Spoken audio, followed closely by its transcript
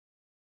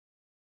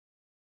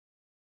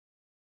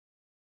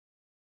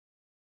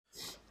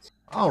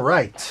All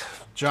right.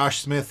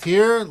 Josh Smith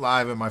here,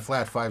 live at my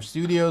Flat 5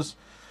 studios.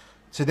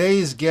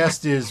 Today's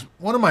guest is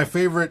one of my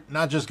favorite,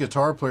 not just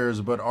guitar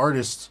players, but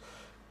artists.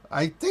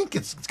 I think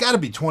it's got to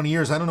be 20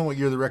 years. I don't know what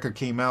year the record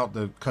came out,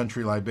 the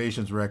Country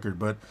Libations record,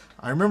 but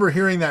I remember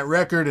hearing that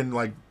record and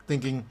like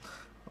thinking,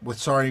 with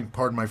sorry,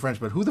 pardon my French,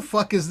 but who the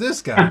fuck is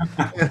this guy?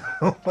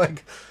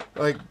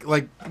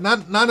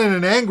 Not in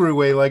an angry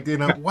way, like,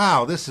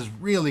 wow, this is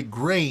really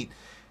great.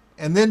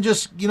 And then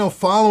just,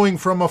 following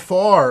from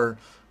afar,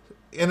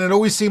 and it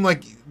always seemed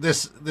like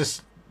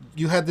this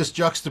you had this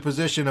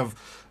juxtaposition of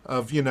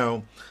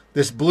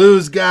this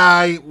blues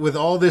guy with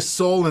all this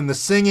soul and the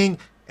singing,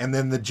 and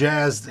then the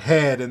jazz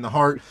head and the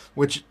heart,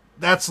 which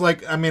that's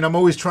like, I mean, I'm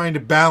always trying to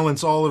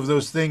balance all of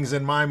those things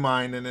in my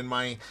mind and in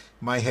my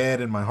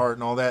head and my heart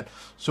and all that.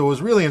 So it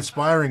was really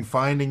inspiring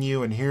finding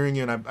you and hearing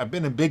you, and I've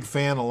been a big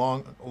fan a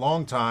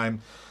long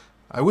time.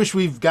 I wish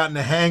we've gotten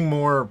to hang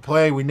more or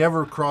play. We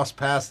never cross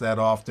paths that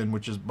often,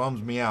 which just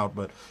bums me out,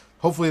 but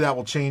hopefully that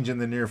will change in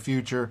the near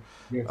future.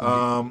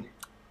 Yes,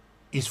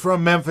 He's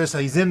from Memphis.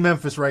 He's in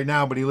Memphis right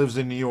now, but he lives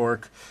in New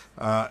York.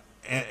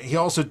 And he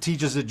also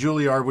teaches at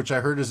Juilliard, which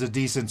I heard is a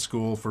decent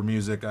school for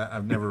music.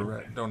 I've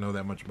never don't know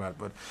that much about it.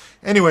 But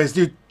anyways,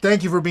 dude,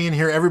 thank you for being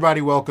here.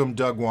 Everybody welcome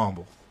Doug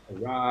Womble.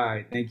 all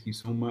right. Thank you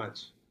so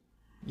much.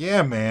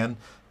 Yeah, man.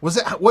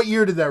 What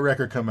year did that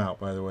record come out,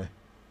 by the way?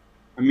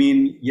 I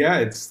mean, yeah,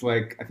 it's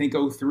like I think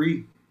 '03.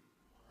 Yeah,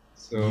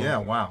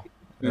 So wow.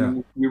 Yeah.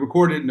 and we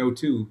recorded it in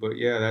 '02, but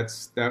yeah,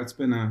 that's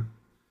been a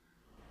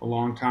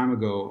long time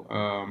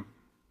ago.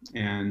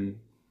 And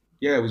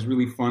yeah, it was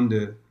really fun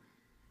to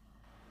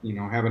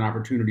have an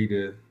opportunity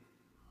to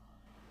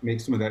make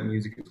some of that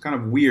music. It's kind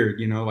of weird,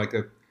 like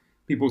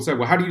people said,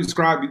 well, how do you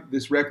describe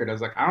this record? I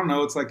was like, I don't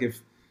know. It's like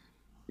if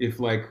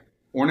like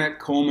Ornette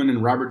Coleman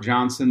and Robert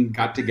Johnson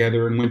got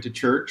together and went to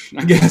church,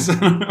 I guess. I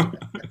don't know.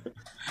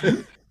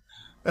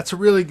 That's a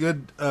really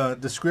good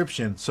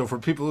description. So for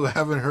people who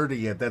haven't heard it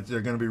yet, that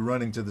they're going to be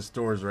running to the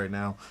stores right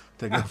now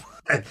to go.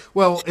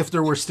 Well, if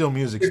there were still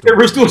music If there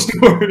stores. were still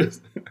stores.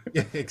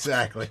 Yeah,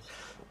 exactly.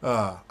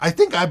 I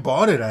think I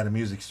bought it at a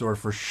music store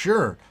for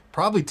sure.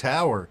 Probably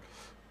Tower,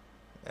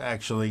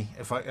 actually.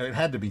 If it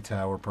had to be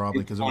Tower,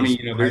 probably It's because it funny,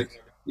 was there's right.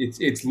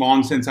 it's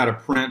long since out of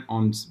print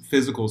on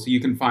physical, so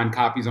you can find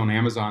copies on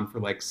Amazon for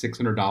like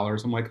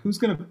 $600. I'm like, who's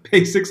gonna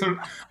pay 600?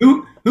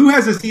 Who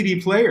has a CD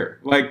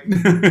player? Like,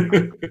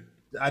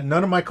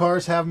 None of my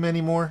cars have them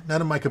anymore.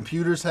 None of my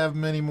computers have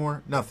them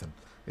anymore. Nothing.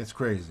 It's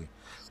crazy.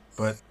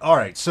 But all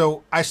right,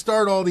 so I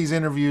start all these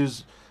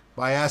interviews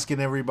by asking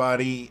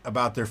everybody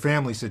about their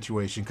family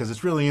situation because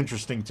it's really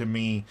interesting to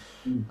me.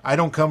 I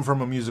don't come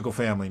from a musical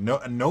family.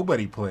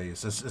 Nobody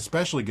plays,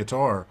 especially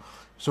guitar.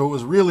 So it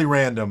was really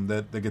random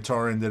that the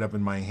guitar ended up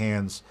in my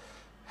hands.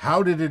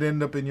 How did it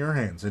end up in your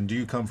hands? And do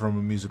you come from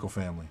a musical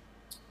family?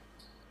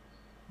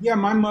 yeah,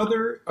 my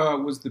mother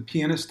was the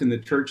pianist in the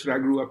church that I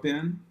grew up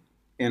in,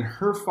 and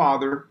her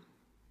father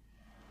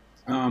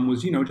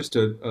was, just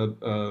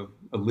a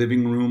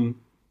living room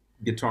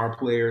guitar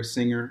player,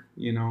 singer.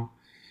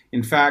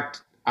 In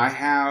fact,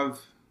 I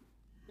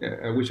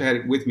wish I had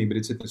it with me, but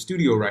it's at the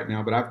studio right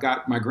now. But I've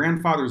got my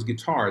grandfather's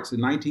guitar. It's a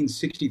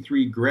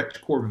 1963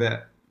 Gretsch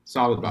Corvette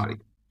solid body.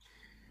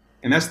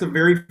 And that's the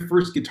very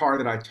first guitar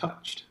that I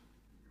touched.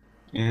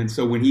 And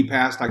so when he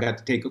passed, I got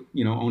to take,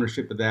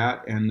 ownership of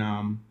that.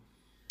 And,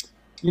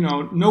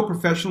 no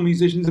professional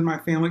musicians in my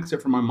family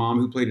except for my mom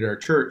who played at our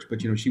church.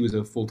 But, she was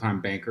a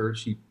full-time banker.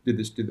 She did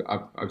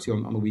obviously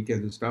on the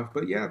weekends and stuff.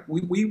 But yeah,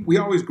 we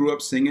always grew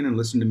up singing and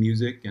listening to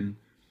music and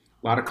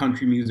a lot of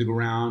country music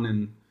around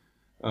and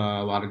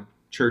a lot of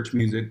church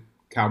music,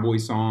 cowboy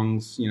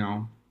songs.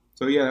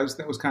 So yeah,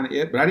 that was kind of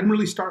it. But I didn't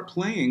really start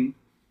playing.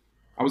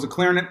 I was a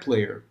clarinet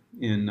player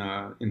in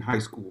high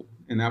school,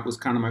 and that was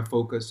kind of my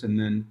focus. And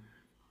then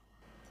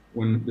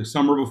when the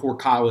summer before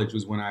college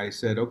was when I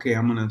said, okay,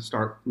 I'm going to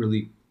start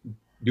really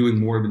doing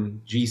more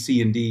than G,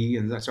 C, and D,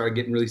 and I started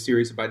getting really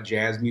serious about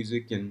jazz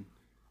music, and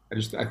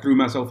I threw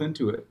myself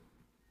into it.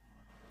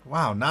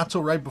 Wow, not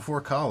till right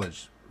before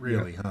college, Yeah.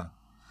 really, huh?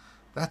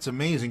 That's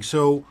amazing.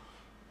 So,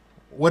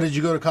 what did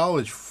you go to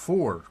college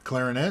for?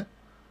 Clarinet?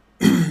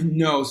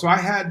 No, so I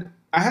had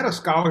a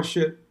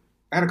scholarship.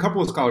 I had a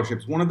couple of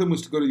scholarships. One of them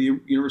was to go to the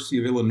University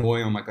of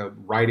Illinois on like a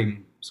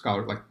writing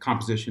scholar, like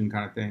composition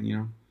kind of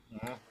thing.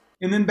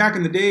 And then back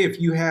in the day,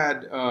 if you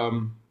had,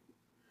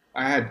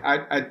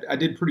 I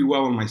did pretty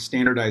well on my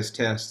standardized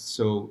tests.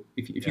 So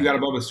if you Yeah. got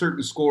above a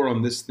certain score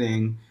on this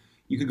thing,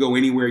 you could go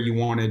anywhere you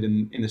wanted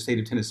in the state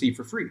of Tennessee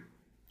for free.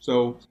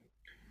 So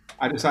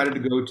I decided to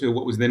go to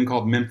what was then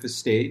called Memphis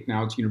State.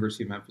 Now it's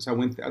University of Memphis.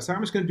 I said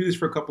I'm just going to do this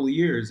for a couple of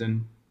years,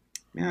 and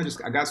man,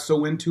 I got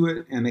so into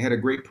it, and they had a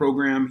great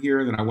program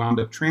here. Then I wound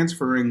up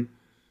transferring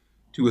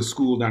to a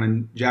school down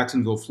in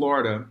Jacksonville,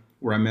 Florida,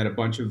 where I met a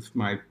bunch of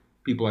my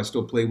people I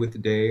still play with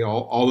today.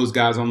 All those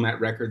guys on that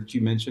record that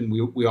you mentioned,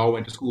 we all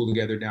went to school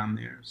together down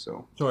there.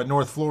 So So at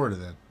North Florida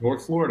then?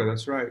 North Florida,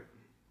 that's right.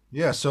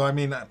 Yeah. So I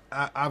mean,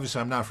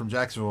 obviously I'm not from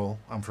Jacksonville.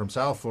 I'm from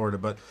South Florida,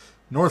 but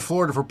North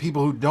Florida, for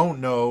people who don't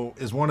know,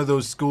 is one of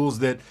those schools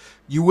that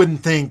you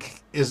wouldn't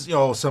think is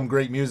some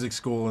great music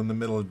school in the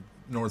middle of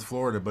North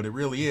Florida, but it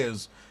really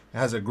is. It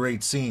has a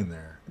great scene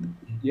there.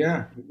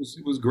 Yeah,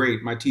 it was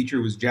great. My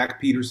teacher was Jack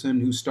Peterson,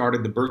 who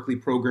started the Berkeley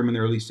program in the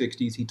early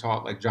 '60s. He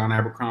taught like John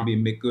Abercrombie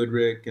and Mick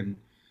Goodrick, and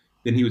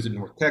then he was in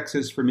North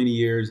Texas for many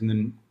years, and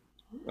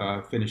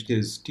then finished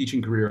his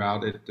teaching career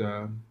out at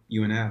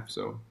UNF.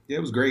 So yeah,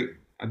 it was great.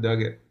 I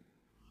dug it.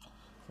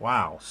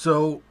 Wow.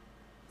 So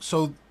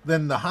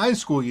then the high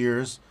school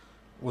years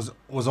was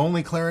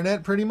only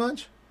clarinet pretty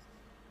much?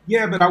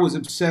 Yeah, but I was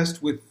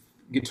obsessed with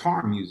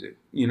guitar music.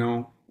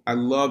 I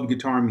loved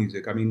guitar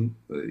music. I mean,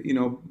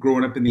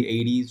 growing up in the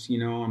 '80s,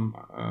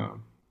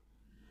 I'm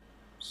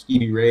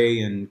Stevie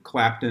Ray and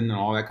Clapton and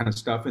all that kind of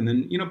stuff. And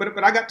then,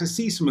 but I got to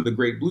see some of the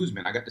great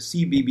bluesmen. I got to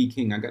see B.B.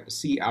 King. I got to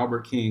see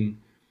Albert King.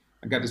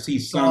 I got to see Oh,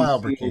 Son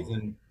Albert Seals King.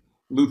 and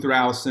Luther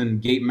Allison,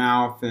 Gate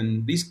Mouth,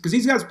 and because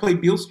these guys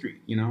played Beale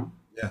Street. Yeah.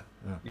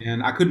 Yeah.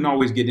 And I couldn't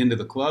always get into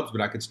the clubs,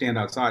 but I could stand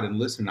outside and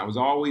listen. I was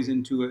always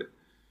into it.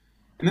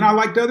 And then I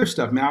liked other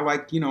stuff, man. I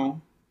liked,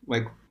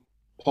 like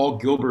Paul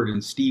Gilbert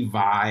and Steve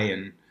Vai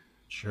and, you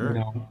Sure.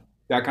 know,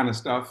 that kind of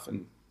stuff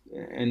and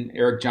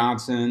Eric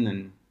Johnson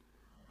and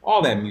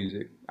all that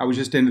music. I was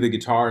just into the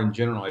guitar in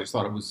general. I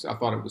thought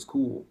it was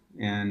cool.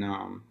 And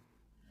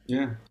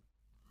yeah.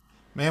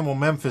 Man, well,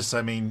 Memphis,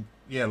 I mean,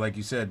 yeah, like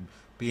you said,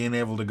 being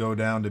able to go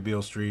down to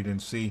Beale Street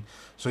and see.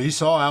 So you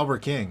saw Albert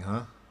King,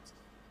 huh?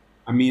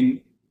 I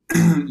mean,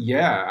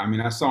 yeah. I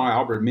mean, I saw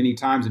Albert many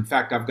times. In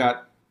fact,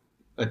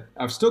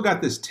 I've still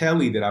got this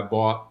telly that I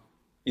bought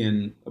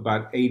in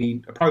about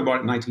 80. I probably bought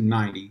it in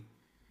 1990,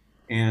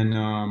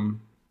 and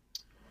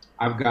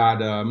I've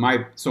got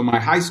my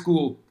high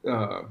school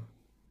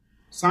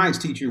science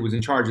teacher was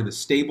in charge of the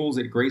stables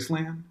at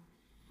Graceland. And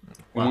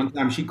Wow. one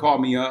time she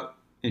called me up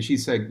and she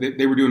said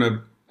they were doing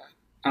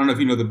I don't know if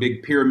you know the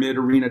big Pyramid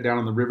Arena down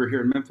on the river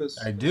here in Memphis.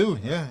 I do.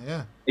 Yeah,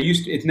 yeah.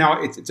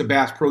 It's a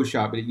Bass Pro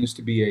Shop, but it used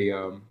to be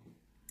a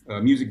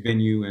music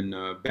venue and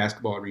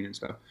basketball arena and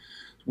stuff.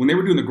 When they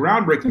were doing the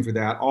groundbreaking for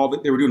that,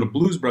 they were doing a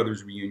Blues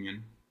Brothers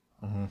reunion.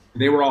 Hmm.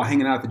 They were all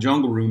hanging out at the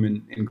Jungle Room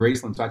in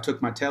Graceland. So I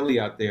took my telly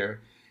out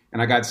there,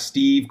 and I got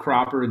Steve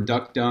Cropper and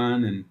Duck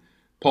Dunn and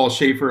Paul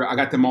Schaefer. I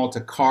got them all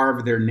to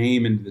carve their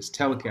name into this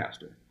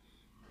Telecaster.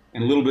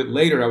 And a little bit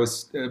later, I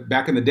was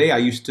back in the day. I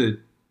used to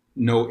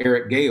know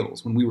Eric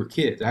Gales when we were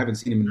kids. I haven't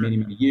seen him in many,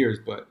 many years,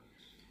 but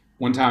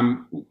one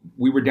time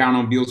we were down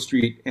on Beale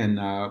Street and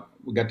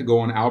we got to go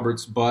on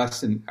Albert's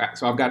bus, and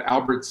so I've got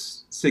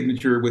Albert's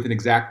signature with an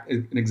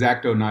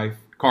exacto knife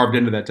carved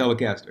into that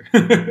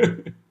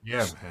Telecaster.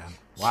 Yeah, man.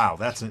 Wow,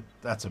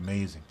 that's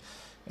amazing.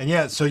 And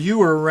yeah, so you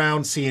were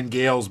around seeing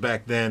Gales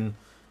back then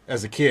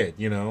as a kid,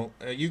 you know.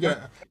 You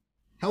got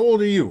How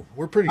old are you?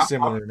 We're pretty I'll,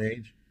 similar in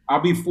age.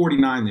 I'll be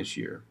 49 this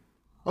year.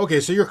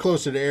 Okay, so you're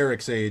closer to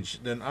Eric's age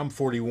than I'm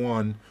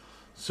 41.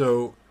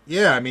 So,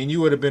 yeah, I mean,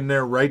 you would have been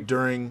there right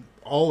during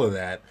all of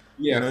that.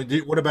 Yeah,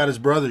 What about his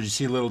brother? Did you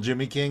see little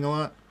Jimmy King a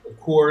lot? of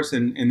course,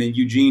 and then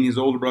Eugene, his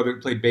older brother,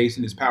 played bass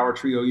in his power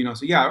trio.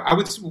 So yeah,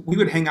 we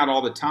would hang out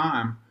all the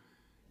time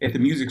at the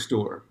music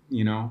store.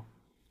 Yeah.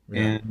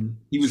 And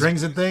he was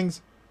Strings and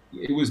things?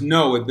 it was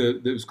no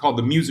it was called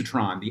the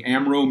Musitron, the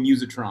Amro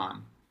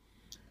Musitron.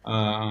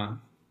 Uh,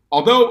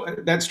 Although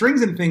that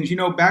Strings and Things,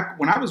 back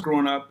when I was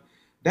growing up,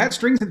 that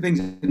Strings and Things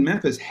in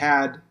Memphis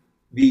had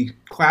the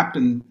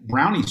Clapton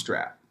Brownie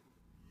Strap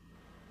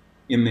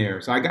in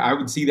there, so I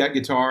would see that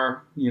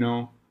guitar,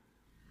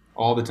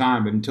 all the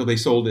time, but until they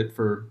sold it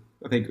for,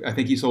 I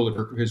think he sold it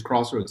for his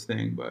Crossroads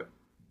thing, but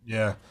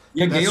Yeah.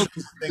 yeah, That Gail,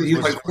 Strings and Things he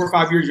was was like 4 or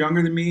 5 years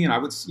younger than me, and I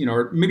was,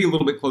 or maybe a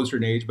little bit closer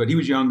in age, but he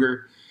was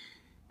younger.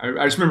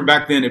 I just remember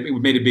back then it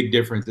made a big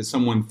difference that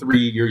someone 3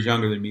 years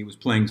younger than me was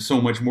playing so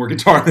much more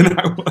guitar than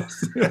I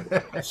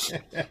was.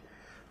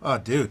 Oh,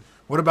 dude.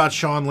 What about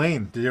Sean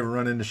Lane? Did you ever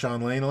run into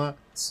Sean Lane a lot?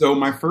 So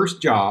my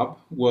first job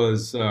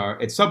was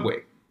at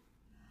Subway,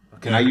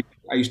 and Okay.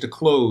 I used to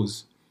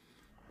close,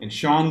 and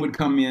Sean would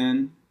come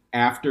in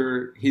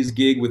after his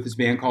gig with this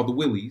band called the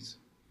Willies,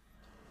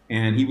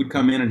 and he would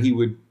come in and he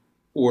would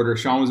order.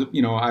 Sean was,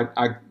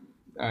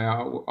 I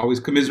always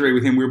commiserate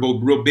with him. We were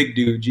both real big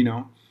dudes.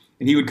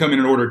 And he would come in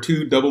and order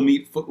two double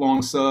meat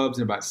footlong subs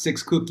and about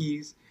six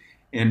cookies,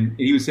 and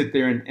he would sit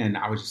there and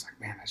I was just like,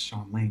 man, that's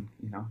Sean Lane.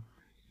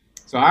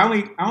 So I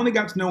only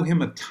got to know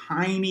him a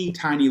tiny,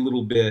 tiny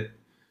little bit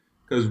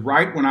because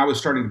right when I was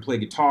starting to play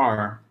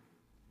guitar,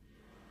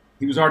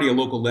 he was already a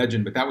local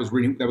legend. But that was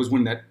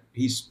when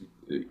he's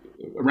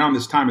around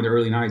this time in the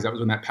early '90s. That was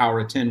when that Power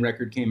of Ten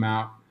record came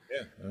out,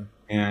 Yeah.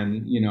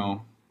 and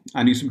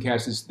I knew some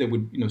cats that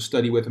would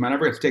study with him. I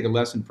never got to take a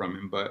lesson from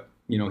him, but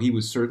he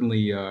was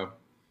certainly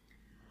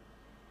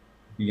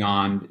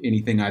beyond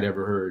anything I'd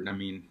ever heard. I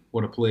mean,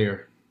 what a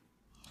player!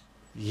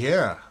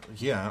 Yeah,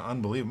 yeah,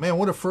 unbelievable. Man,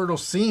 what a fertile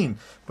scene.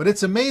 But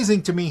it's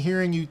amazing to me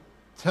hearing you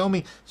tell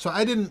me. So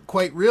I didn't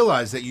quite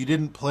realize that you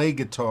didn't play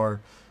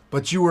guitar,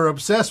 but you were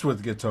obsessed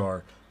with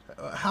guitar.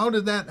 How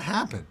did that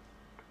happen?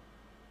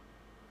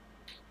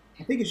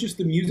 I think it's just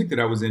the music that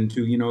I was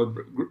into.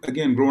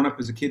 Again, growing up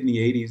as a kid in the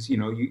 '80s,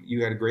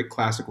 you had a great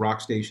classic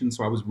rock station,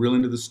 so I was real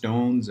into the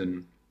Stones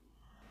and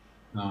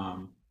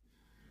um,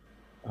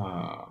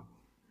 uh,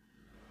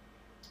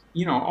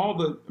 all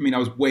the. I mean, I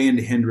was way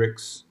into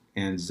Hendrix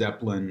and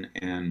Zeppelin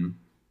and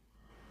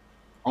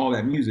all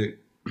that music.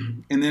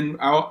 And then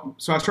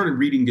so I started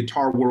reading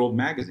Guitar World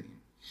magazine.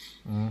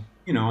 Mm.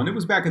 And it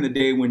was back in the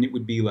day when it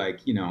would be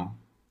like,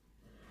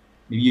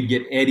 you'd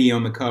get Eddie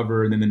on the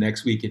cover, and then the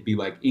next week it'd be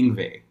like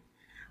Ingve, Yeah.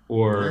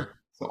 or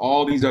so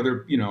all these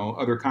other,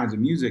 other kinds of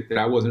music that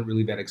I wasn't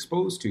really that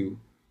exposed to.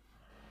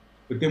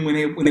 But then when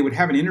they would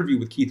have an interview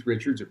with Keith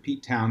Richards or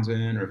Pete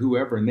Townsend or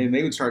whoever, and then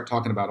they would start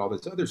talking about all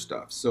this other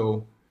stuff.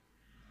 So,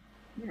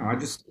 I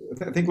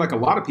think like a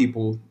lot of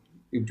people,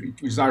 which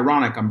is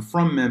ironic. I'm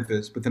from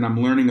Memphis, but then I'm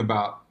learning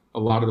about a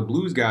lot of the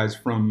blues guys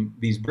from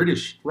these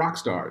British rock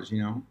stars.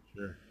 Sure.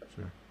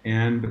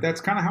 Sure. But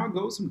that's kind of how it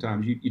goes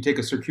sometimes. You take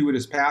a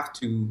circuitous path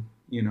to,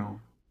 to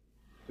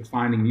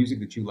finding music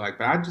that you like.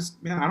 But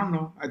man, I don't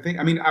know.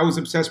 I mean, I was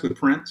obsessed with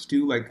Prince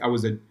too. Like I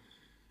was a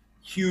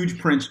huge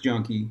Prince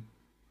junkie,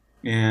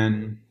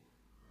 and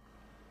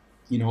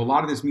a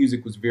lot of this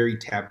music was very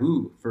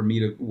taboo for me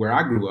to where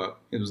I grew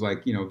up. It was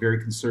like, very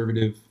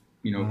conservative.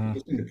 Mm.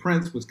 Listening to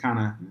Prince was kind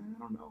of, I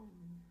don't know,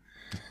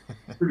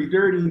 pretty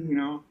dirty.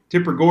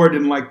 Tipper Gore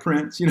didn't like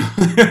Prince. No.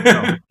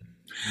 No.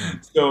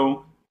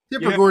 So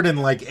Tipper yeah, Gore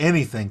didn't like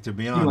anything, to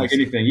be he didn't like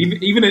honest. anything.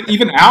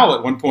 Even Al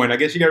at one point. I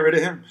guess you got rid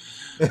of him.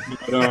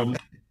 But,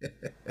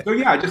 so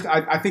yeah,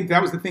 I think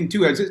that was the thing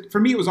too. For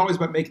me, it was always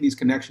about making these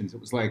connections. It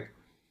was like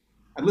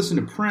I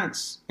listened to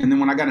Prince, and then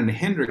when I got into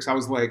Hendrix, I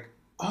was like,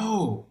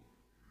 I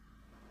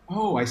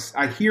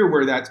hear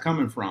where that's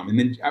coming from. And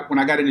then when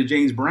I got into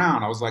James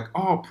Brown, I was like,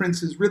 oh,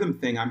 Prince's rhythm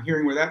thing, I'm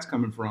hearing where that's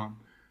coming from.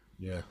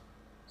 Yeah.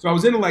 So I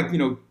was into like,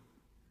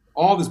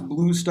 all this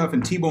blues stuff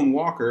and T-Bone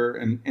Walker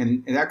and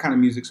that kind of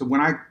music. So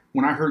when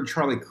I heard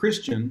Charlie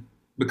Christian,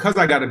 because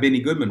I got a Benny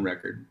Goodman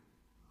record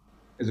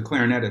as a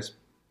clarinetist,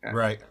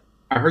 Right.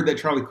 I heard that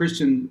Charlie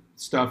Christian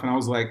stuff and I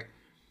was like,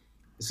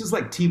 this is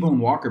like T-Bone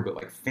Walker, but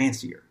like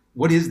fancier.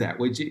 What is that?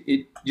 Which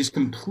it just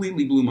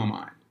completely blew my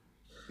mind,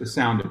 the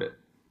sound of it.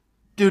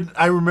 Dude,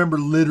 I remember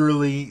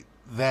literally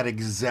that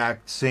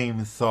exact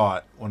same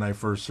thought when I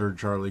first heard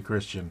Charlie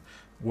Christian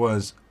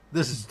was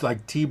this is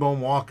like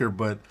T-Bone Walker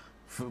but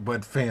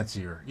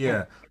fancier.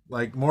 Yeah.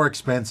 Like more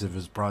expensive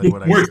is probably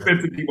what I More said.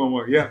 expensive T-Bone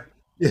Walker, yeah.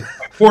 Yeah.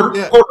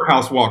 Yeah.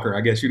 Porterhouse Walker,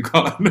 I guess you'd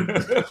call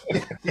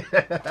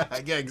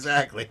it. Yeah,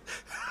 exactly.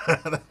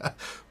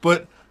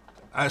 But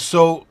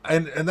so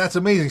and that's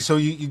amazing. So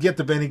you get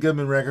the Benny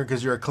Goodman record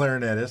because you're a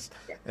clarinetist,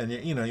 and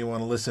you want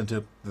to listen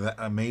to that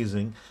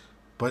amazing.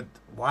 But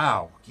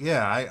wow,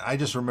 yeah, I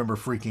just remember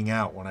freaking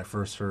out when I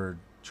first heard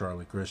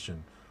Charlie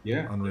Christian.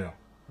 Yeah, Unreal.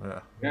 Yeah.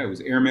 yeah, it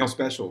was Airmail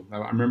Special. I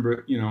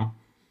remember,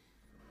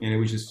 and it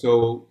was just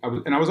so.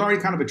 I was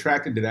already kind of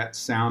attracted to that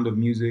sound of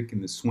music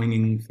and the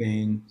swinging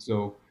thing.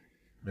 So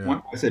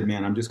Yeah. I said,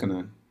 man, I'm just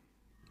gonna.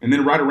 And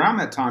then right around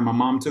that time, my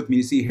mom took me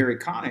to see Harry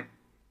Connick,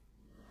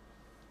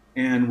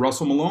 and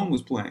Russell Malone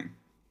was playing.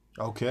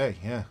 Okay.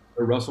 Yeah.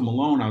 Or Russell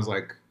Malone, I was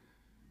like,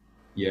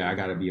 yeah, I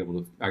got to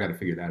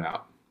figure that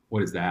out.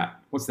 What is that?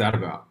 What's that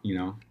about?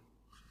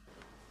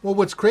 Well,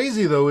 what's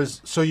crazy though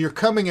is so you're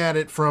coming at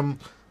it from.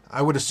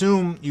 I would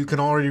assume you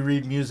can already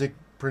read music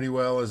pretty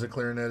well as a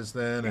clarinetist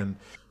then, and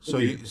so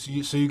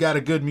you got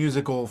a good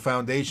musical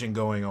foundation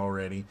going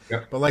already.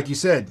 Yep. But like you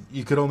said,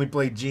 you could only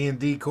play G and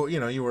D.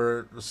 You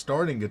were a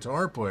starting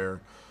guitar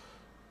player.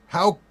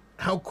 How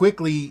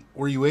quickly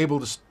were you able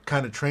to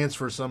kind of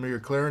transfer some of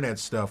your clarinet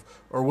stuff,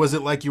 or was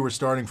it like you were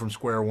starting from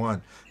square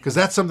one? Because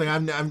that's something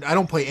I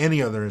don't play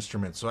any other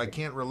instrument, so I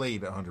can't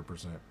relate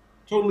 100%.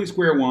 Totally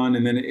square one.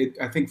 And then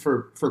I think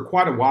for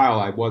quite a while,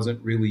 I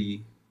wasn't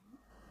really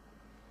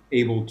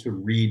able to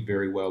read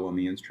very well on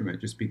the instrument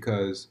just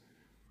because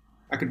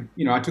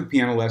I took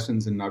piano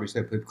lessons and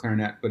obviously I played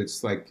clarinet, but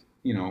it's like,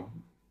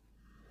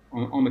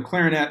 on the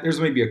clarinet,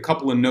 there's maybe a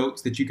couple of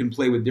notes that you can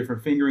play with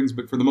different fingerings,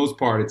 but for the most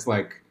part, it's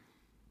like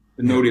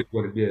the Yeah. note is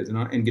what it is.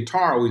 And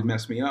guitar always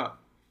messed me up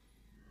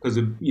because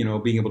of,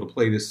 being able to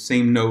play this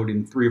same note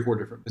in three or four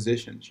different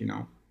positions.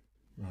 Mhm.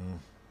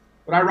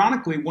 But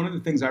ironically, one of the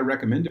things I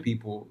recommend to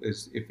people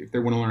is if they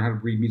want to learn how to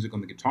read music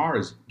on the guitar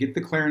is get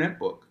the clarinet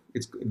book.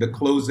 It's the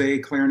Close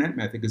clarinet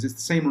method because it's the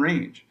same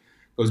range.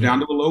 Goes Yeah. down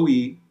to a low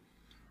E,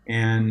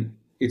 and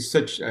it's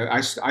such. I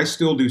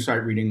still do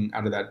sight reading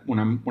out of that when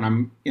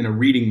I'm in a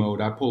reading mode.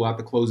 I pull out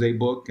the Close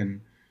book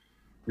and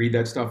read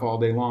that stuff all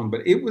day long.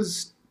 But it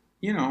was,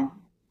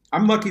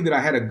 I'm lucky that I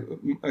had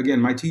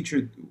again, my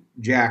teacher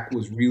Jack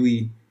was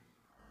really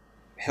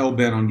hell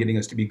bent on getting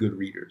us to be good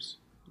readers,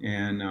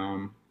 and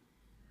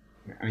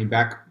I mean,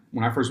 back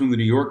when I first moved to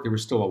New York, there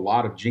was still a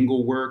lot of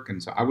jingle work,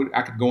 and so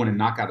I could go in and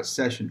knock out a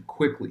session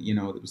quickly.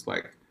 It was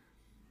like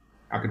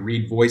I could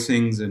read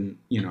voicings, and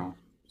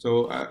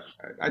so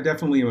I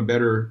definitely am a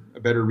better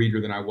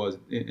reader than I was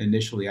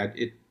initially.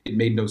 It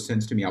made no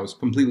sense to me. I was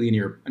completely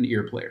an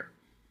ear player.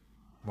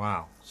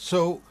 Wow.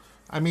 So,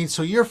 I mean,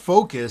 so your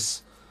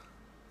focus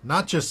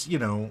not just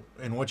in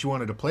what you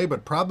wanted to play,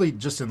 but probably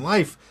just in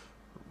life,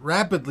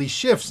 rapidly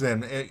shifts.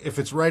 Then, if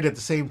it's right at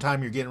the same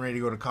time you're getting ready to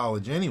go to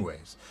college,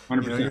 anyways,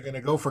 you're 100%. going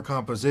to go for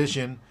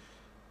composition,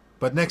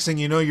 but next thing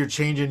you know, you're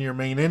changing your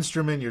main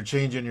instrument, you're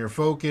changing your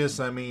focus.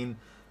 I mean,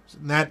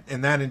 that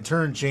in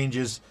turn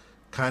changes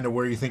kind of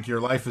where you think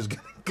your life is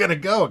going to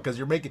go because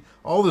you're making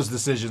all those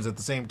decisions at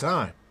the same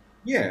time.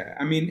 Yeah,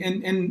 I mean,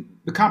 and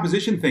the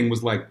composition thing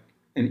was like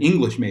an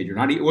English major,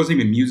 not it wasn't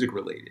even music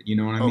related. You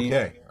know what I mean?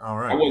 Okay, all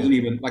I right, yeah. wasn't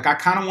even like I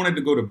kind of wanted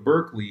to go to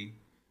Berkeley,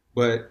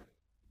 but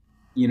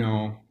you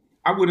know,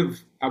 I would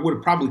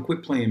have probably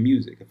quit playing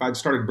music if I'd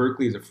started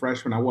Berkeley as a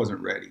freshman. I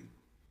wasn't ready.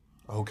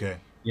 Okay,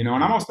 And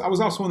I was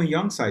also on the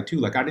young side too.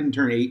 Like I didn't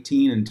turn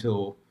 18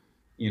 until,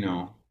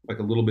 like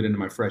a little bit into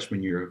my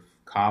freshman year of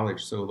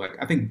college. So like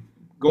I think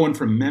going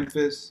from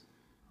Memphis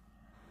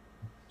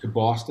to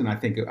Boston, I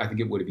think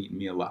it would have eaten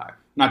me alive.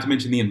 Not to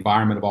mention the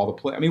environment of all the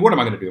play. I mean, what am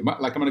I going to do?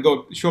 Like I'm going to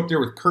go show up there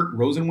with Kurt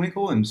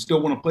Rosenwinkel and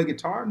still want to play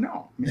guitar?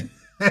 No, man.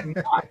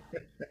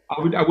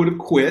 I would have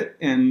quit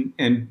and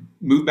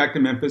moved back to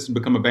Memphis and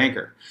become a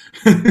banker.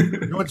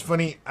 what's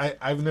funny?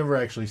 I've never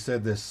actually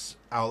said this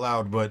out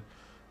loud, but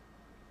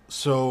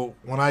so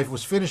when I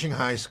was finishing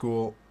high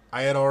school,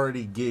 I had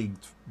already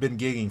been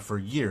gigging for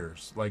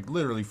years, like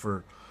literally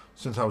for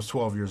since I was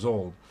 12 years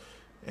old.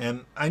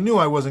 And I knew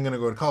I wasn't going to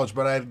go to college,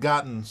 but I had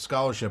gotten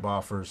scholarship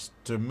offers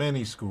to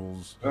many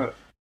schools. Uh,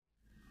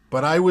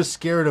 But I was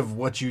scared of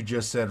what you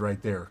just said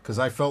right there because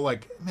I felt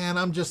like, man,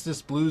 I'm just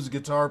this blues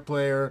guitar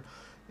player,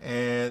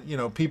 and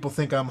people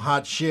think I'm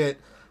hot shit,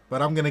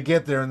 but I'm going to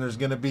get there and there's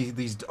going to be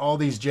all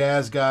these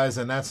jazz guys,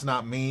 and that's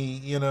not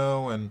me, and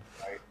I'm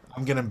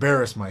going to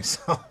embarrass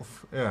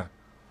myself. Yeah.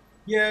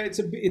 yeah, it's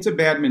a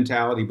bad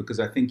mentality because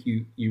I think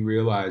you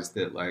realize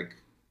that like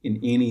in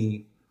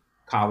any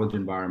college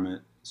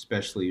environment,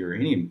 especially or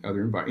any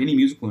other environment, any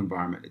musical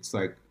environment, it's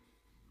like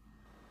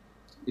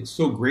it's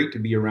so great to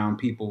be around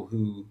people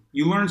who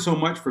you learn so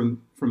much from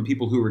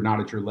people who are not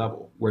at your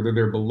level, whether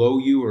they're below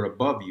you or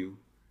above you.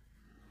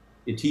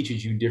 It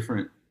teaches you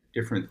different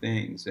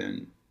things,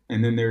 and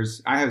then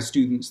I have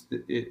students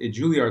at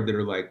Juilliard that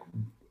are like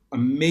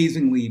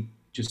amazingly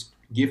just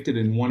gifted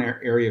in one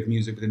area of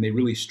music, but then they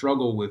really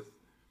struggle with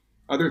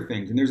other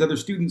things. And there's other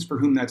students for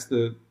whom that's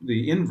the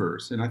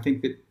inverse. And I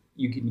think that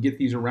you can get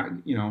these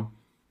around.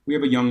 We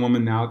have a young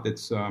woman now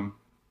that's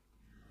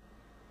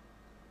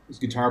this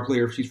guitar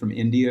player. She's from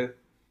India,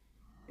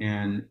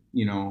 and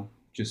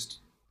just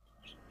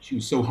she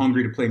was so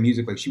hungry to play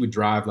music. Like she would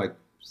drive like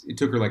it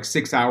took her like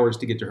 6 hours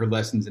to get to her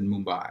lessons in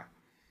Mumbai,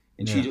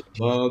 and Yeah.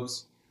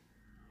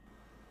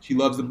 she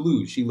loves the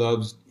blues. She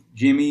loves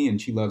Jimmy, and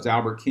she loves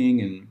Albert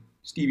King and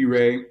Stevie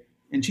Ray.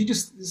 And she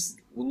just this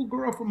little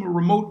girl from a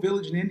remote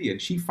village in India.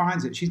 And she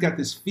finds it. She's got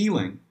this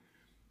feeling,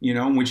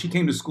 And when she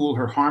came to school,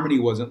 her harmony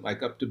wasn't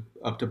like up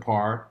to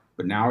par,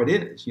 but now it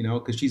is.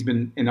 Because she's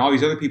been and all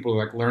these other people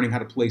are like learning how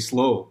to play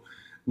slow,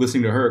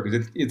 listening to her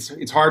because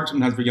it's hard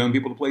sometimes for young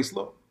people to play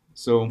slow.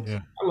 So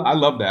Yeah. I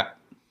love that.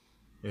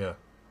 Yeah.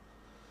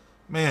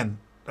 Man,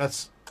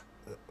 it's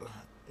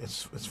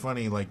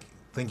funny like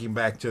thinking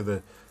back to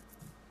the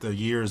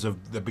years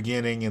of the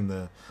beginning and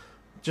the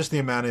just the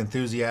amount of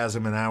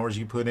enthusiasm and hours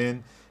you put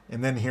in,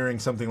 and then hearing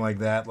something like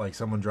that, like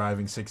someone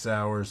driving 6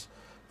 hours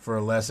for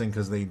a lesson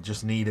because they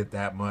just need it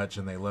that much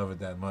and they love it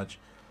that much.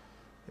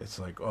 It's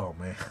like, oh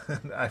man,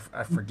 I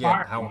forget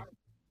Inspired. how.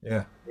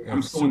 Yeah, yeah,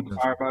 I'm so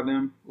inspired by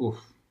them. Oof,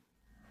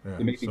 yeah,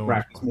 they make me so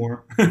practice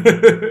inspiring.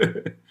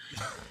 more.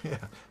 Yeah.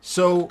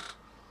 So,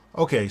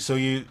 okay, so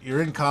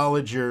you're in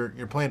college, you're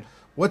playing.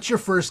 What's your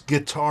first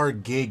guitar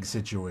gig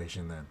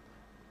situation then?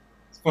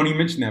 It's funny you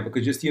mention that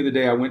because just the other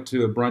day I went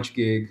to a brunch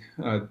gig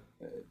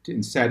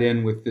and sat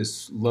in with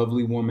this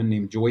lovely woman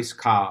named Joyce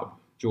Cobb.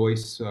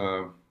 Joyce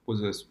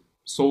was a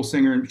soul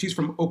singer, and she's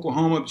from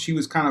Oklahoma. She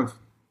was kind of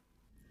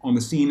on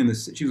the scene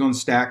she was on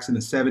Stax in the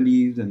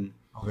 '70s, and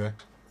Okay.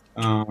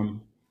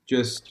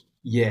 just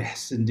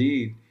yes,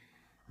 indeed.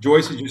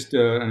 Joyce is just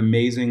an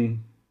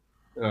amazing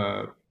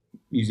uh,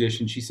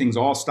 musician. She sings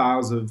all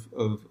styles of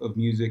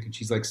music, and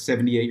she's like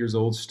 78 years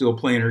old, still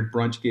playing her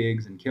brunch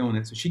gigs and killing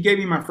it. So she gave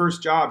me my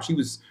first job.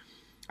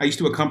 I used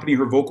to accompany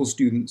her vocal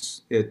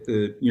students at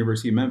the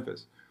University of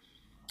Memphis,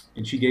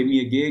 and she gave me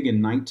a gig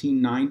in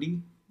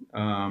 1990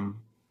 um,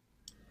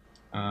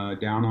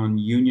 down on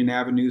Union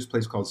Avenue, this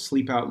place called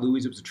Sleep Out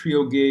Louie's. It was a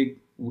trio gig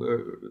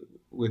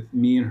with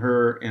me and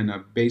her and a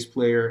bass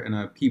player and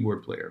a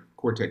keyboard player,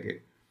 quartet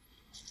gig.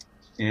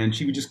 And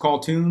she would just call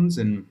tunes,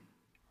 and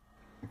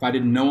if I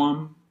didn't know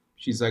them,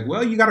 she's like,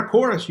 "Well, you got a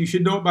chorus. You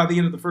should know it by the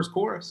end of the first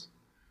chorus."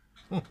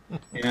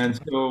 And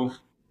so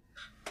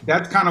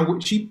that's kind of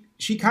what she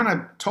kind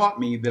of taught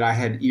me that I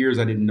had ears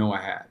I didn't know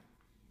I had.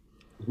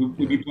 We'd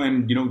Yeah. be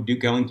playing,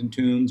 Duke Ellington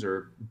tunes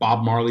or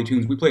Bob Marley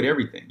tunes. We played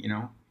everything.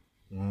 Mm.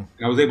 And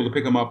I was able to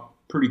pick them up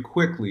pretty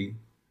quickly.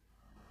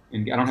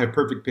 And I don't have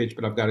perfect pitch,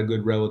 but I've got a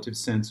good relative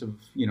sense of,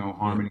 Yeah.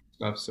 harmony and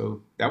stuff.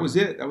 So that was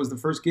it. That was the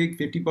first gig,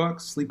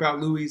 $50, Sleep Out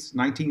Louie's,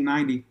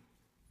 1990,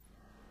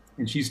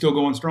 and she's still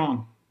going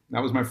strong.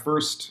 That was my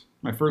first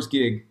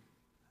gig.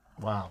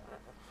 Wow.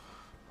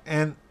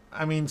 And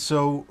I mean,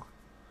 so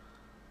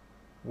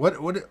what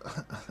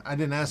I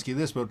didn't ask you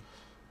this, but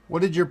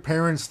what did your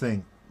parents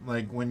think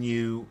like when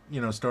you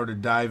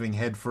started diving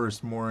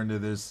headfirst more into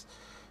this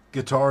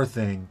guitar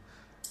thing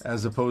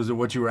as opposed to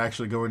what you were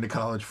actually going to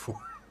college for?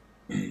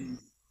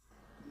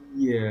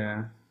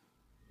 Yeah.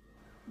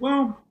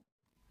 Well,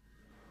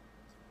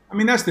 I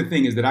mean, that's the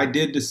thing is that I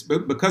did this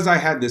because I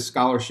had this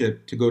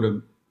scholarship to go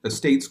to a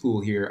state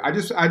school here.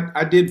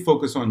 I did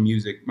focus on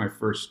music my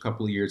first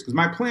couple of years because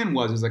my plan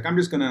was is like I'm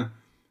just gonna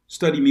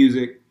study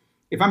music.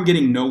 If I'm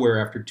getting nowhere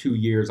after 2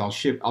 years, I'll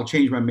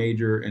change my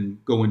major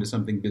and go into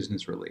something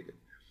business related.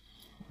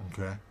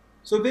 Okay.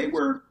 So they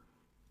were,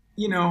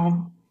 you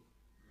know,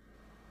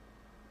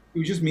 it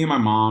was just me and my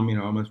mom.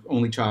 I'm an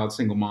only child,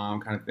 single mom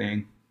kind of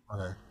thing.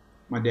 Okay.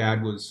 My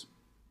dad was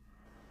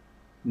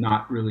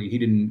not really. He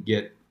didn't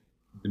get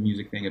the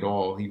music thing at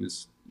all. He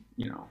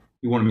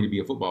wanted me to be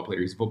a football player.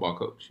 He's a football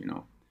coach.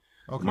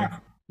 Okay.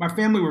 My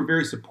family were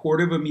very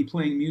supportive of me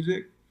playing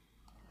music,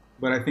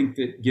 but I think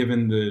that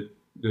given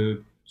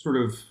the sort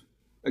of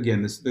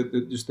again just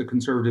the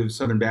conservative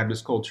Southern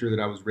Baptist culture that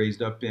I was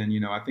raised up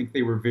in, I think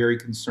they were very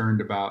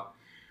concerned about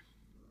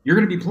you're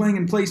going to be playing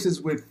in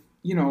places with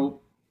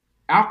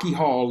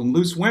alcohol and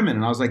loose women,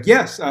 and I was like,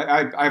 yes,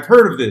 I've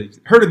heard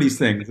of these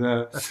things.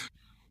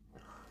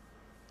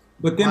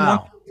 But then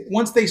Wow.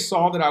 once they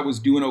saw that I was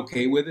doing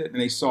okay with it, and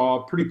they saw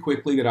pretty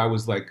quickly that I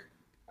was like,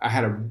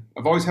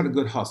 I've always had a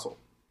good hustle,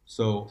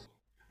 so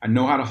I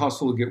know how to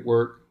hustle to get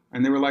work,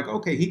 and they were like,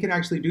 okay, he can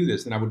actually do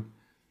this, and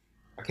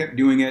I kept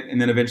doing it,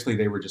 and then eventually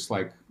they were just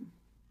like,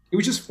 it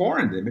was just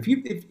foreign to them. If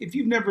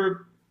you've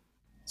never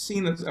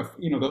seen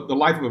the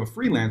life of a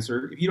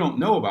freelancer, if you don't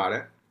know about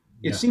it,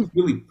 it Yeah. seems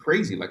really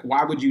crazy. Like,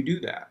 why would you do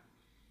that?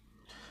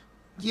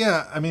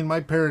 Yeah, I mean, my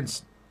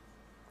parents,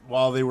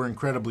 while they were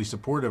incredibly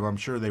supportive, I'm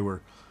sure they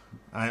were.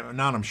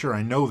 I'm sure.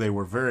 I know they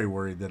were very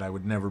worried that I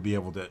would never be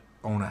able to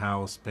own a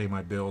house, pay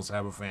my bills,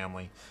 have a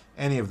family,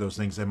 any of those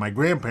things. And my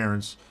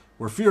grandparents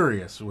were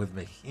furious with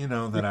me.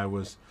 That I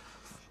was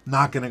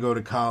not going to go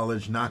to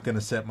college, not going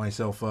to set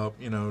myself up.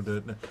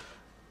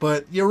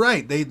 But you're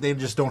right. They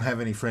just don't have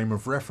any frame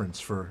of reference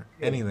for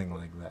anything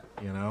like that.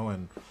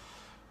 And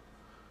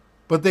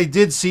but they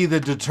did see the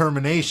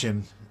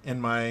determination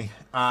in my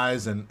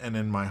eyes and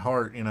in my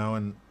heart,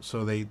 and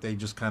so they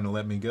just kind of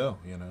let me go.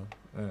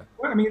 Yeah.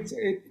 Well, I mean,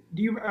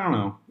 do you? I don't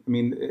know. I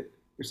mean,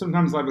 there's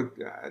sometimes like,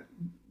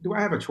 do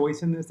I have a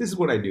choice in this? This is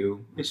what I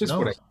do. It's just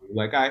what No. I do.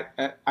 Like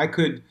I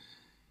could,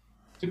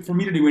 for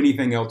me to do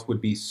anything else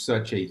would be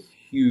such a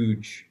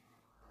huge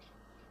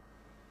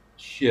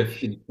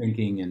shift in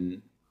thinking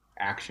and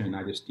action.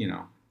 I just.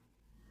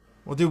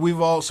 Well, dude, we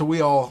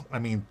all. I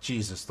mean,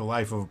 Jesus, the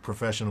life of a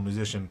professional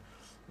musician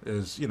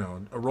is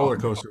a roller Oh,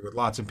 coaster with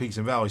lots of peaks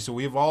and valleys. So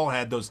we've all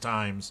had those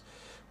times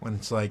when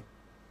it's like,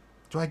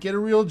 do I get a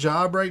real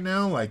job right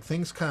now? Like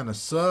things kind of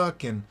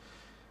suck, and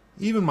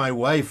even my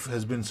wife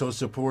has been so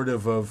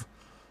supportive of,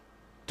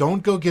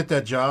 don't go get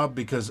that job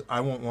because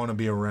I won't want to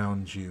be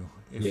around you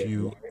if yeah.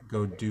 you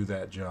go do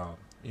that job.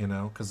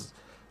 Because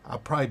I'll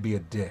probably be a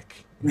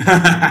dick.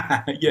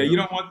 Yeah, you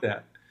don't want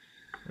that.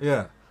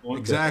 Yeah, You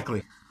want that.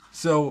 exactly.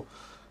 So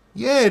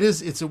yeah, it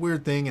is. It's a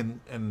weird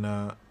thing,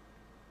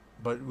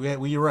 but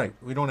you're right.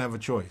 We don't have a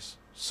choice.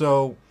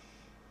 So,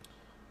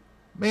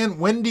 man,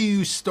 when do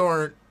you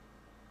start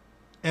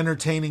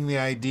entertaining the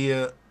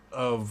idea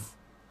of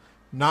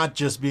not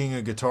just being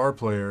a guitar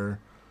player,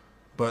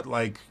 but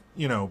like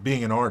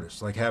being an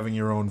artist, like having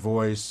your own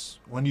voice?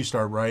 When do you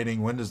start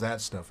writing? When does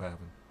that stuff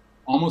happen?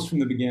 Almost from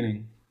the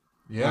beginning.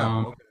 Yeah.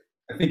 Um, Okay.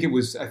 I think it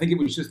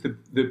was just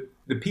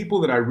the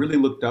people that I really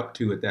looked up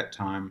to at that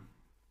time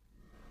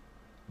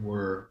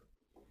were.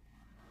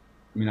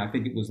 I mean, I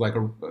think it was like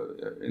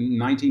in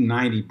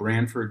 1990,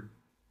 Branford,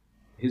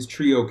 his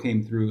trio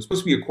came through. It was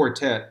supposed to be a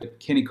quartet.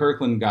 Kenny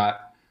Kirkland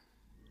got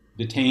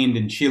detained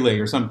in Chile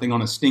or something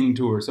on a Sting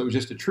tour, so it was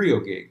just a trio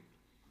gig.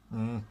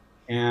 Mm,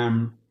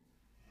 And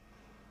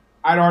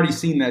I'd already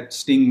seen that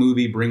Sting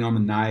movie, Bring on the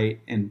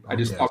Night, and I oh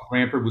just yes. thought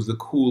Branford was the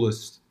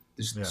coolest,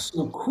 just Yeah.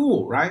 so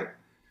cool, right?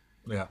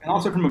 Yeah. And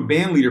also from a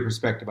band leader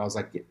perspective, I was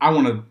like, I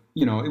want to,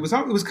 it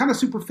was kind of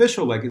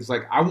superficial. Like it's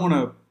like I want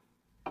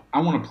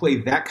to play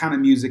that kind of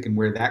music and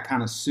wear that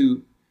kind of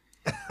suit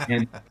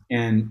and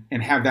and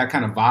have that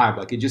kind of vibe.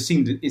 Like it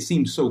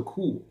seemed so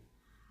cool.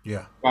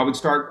 Yeah.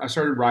 So I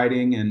started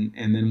writing, and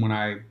then when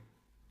I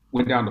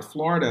went down to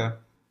Florida,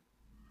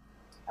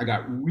 I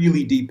got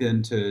really deep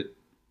into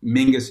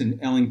Mingus and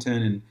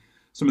Ellington and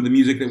some of the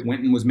music that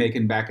Wynton was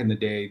making back in the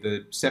day,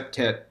 the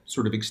septet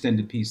sort of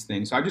extended piece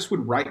thing. So I just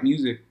would write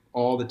music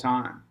all the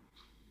time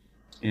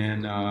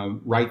and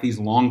write these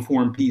long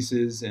form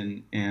pieces,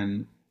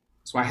 and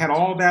so I had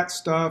all that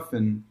stuff,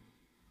 and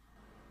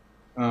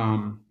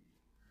um,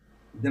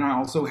 then I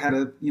also had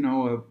a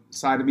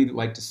side of me that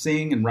liked to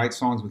sing and write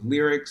songs with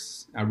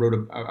lyrics. I've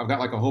got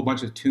like a whole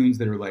bunch of tunes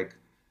that are like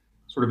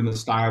sort of in the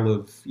style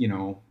of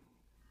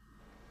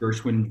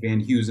Gershwin,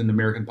 Van Heusen,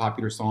 American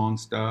popular song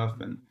stuff,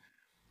 and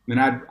then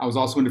I was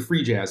also into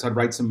free jazz. So I'd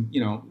write some,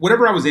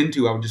 whatever I was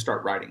into, I would just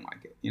start writing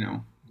like it.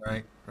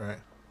 Right. Right.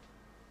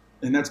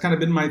 and that's kind of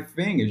been my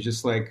thing. Is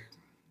just like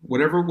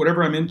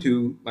whatever I'm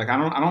into. Like I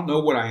don't know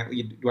what I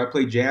do. I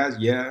play jazz,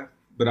 yeah,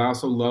 but I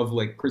also love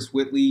like Chris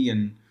Whitley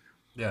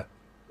Yeah.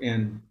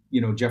 and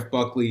Jeff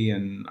Buckley,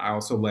 and I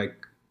also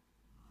like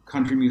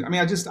country music. I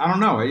mean, I don't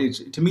know.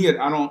 To me,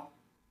 I don't.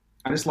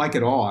 I just like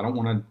it all. I don't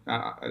want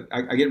to.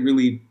 I get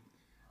really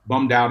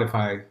bummed out if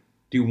I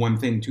do one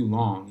thing too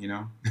long.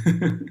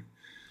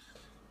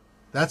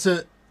 That's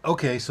a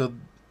okay. So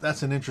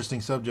that's an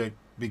interesting subject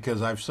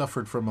because I've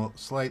suffered from a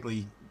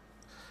slightly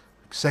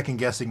second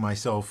guessing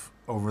myself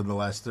over the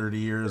last 30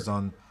 years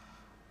on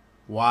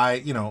why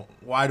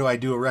do I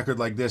do a record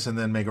like this and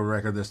then make a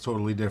record that's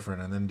totally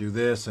different and then do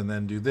this and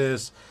then do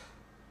this.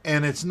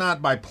 And it's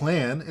not by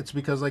plan. It's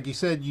because, like you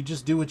said, you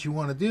just do what you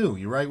want to do.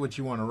 You write what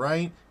you want to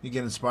write. You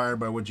get inspired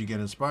by what you get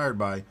inspired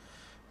by.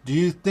 Do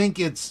you think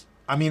it's?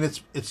 I mean,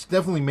 it's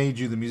definitely made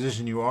you the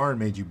musician you are and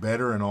made you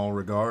better in all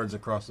regards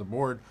across the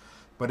board.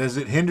 But has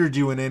it hindered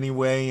you in any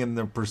way in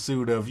the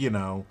pursuit of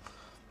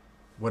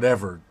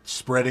whatever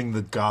spreading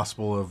the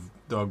gospel of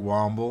Doug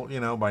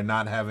Womble? By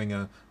not having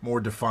a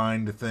more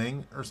defined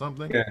thing or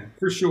something. Yeah,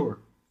 for sure.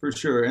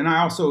 And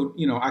I also,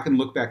 I can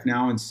look back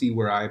now and see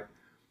where I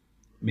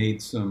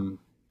made some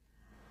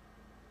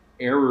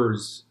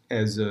errors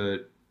as a.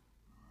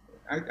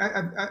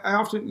 I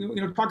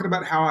often, talking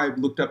about how I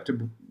looked up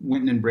to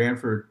Wynton and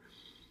Branford.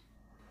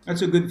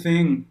 That's a good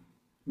thing,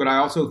 but I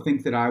also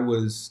think that I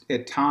was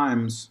at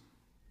times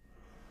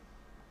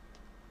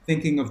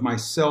thinking of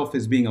myself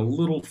as being a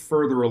little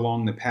further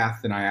along the path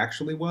than I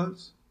actually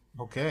was.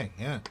 Okay.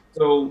 Yeah.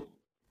 So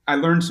I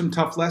learned some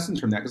tough lessons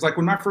from that. Because like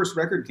when my first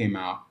record came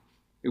out,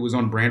 it was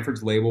on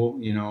Branford's label,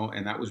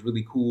 and that was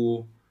really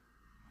cool.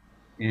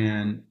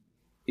 And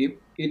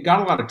it got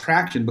a lot of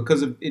traction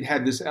because it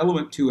had this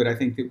element to it. I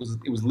think it was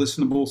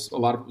listenable. A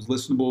lot of it was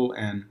listenable,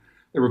 and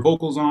there were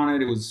vocals on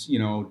it. It was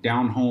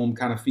down home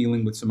kind of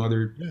feeling with some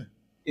other Yeah.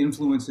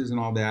 influences and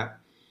all that.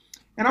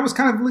 And I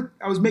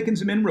was making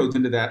some inroads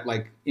into that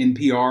like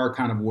NPR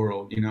kind of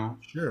world.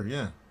 Sure.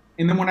 Yeah.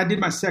 And then when I did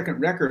my second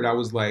record, I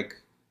was like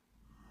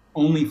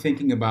only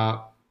thinking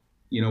about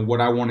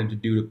what I wanted to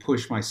do to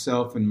push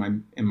myself and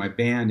my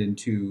band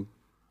into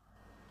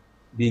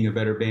being a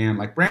better band,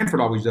 like Branford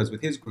always does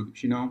with his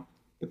groups.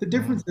 But the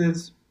difference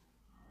is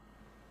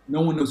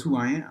no one knows who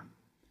I am.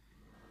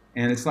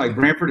 And it's like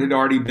Branford had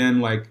already been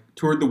like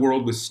toured the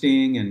world with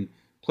Sting and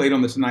played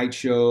on the Tonight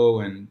Show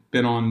and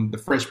been on the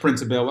Fresh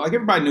Prince of Bel-Air. Like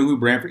everybody knew who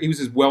Branford. He was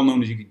as well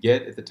known as you could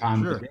get at the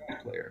time as a Sure.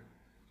 jazz player.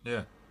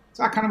 Yeah.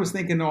 So I kind of was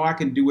thinking, no, I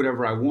can do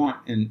whatever I want,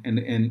 and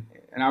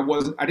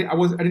I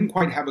didn't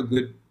quite have a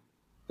good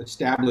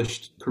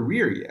established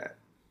career yet.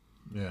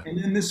 Yeah. And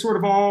then this sort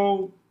of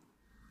all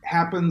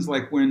happens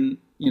like when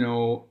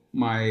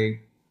my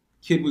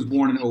kid was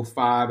born in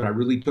 '05, and I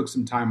really took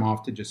some time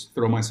off to just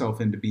throw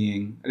myself into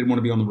being. I didn't want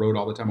to be on the road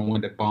all the time. I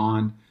wanted to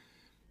bond,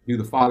 do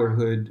the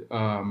fatherhood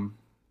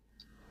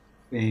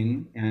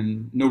thing,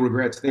 and no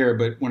regrets there.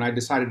 But when I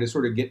decided to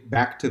sort of get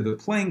back to the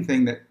playing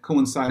thing, that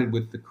coincided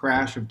with the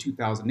crash of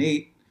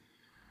 2008,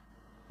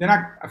 then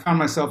I found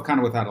myself kind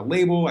of without a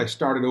label. I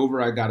started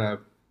over. I got a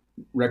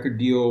record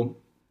deal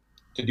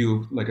to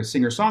do like a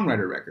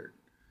singer-songwriter record.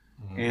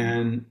 Mhm.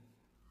 And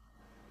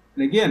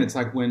again, it's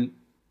like when,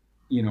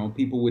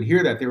 people would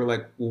hear that, they were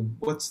like, well,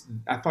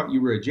 I thought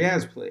you were a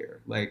jazz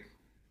player. Like,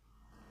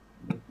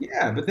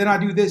 yeah, but then I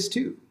do this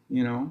too.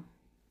 Yeah.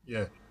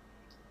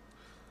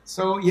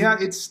 So yeah,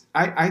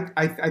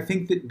 I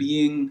think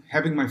that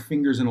having my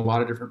fingers in a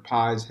lot of different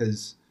pies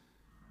has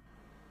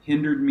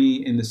hindered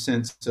me in the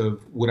sense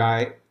of would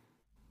I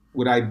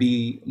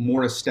be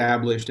more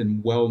established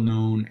and well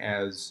known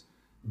as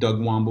Doug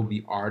Womble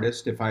the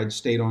artist if I had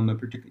stayed on the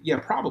particular? Yeah,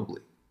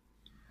 probably.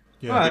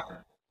 Yeah.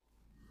 But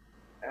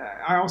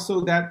I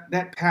also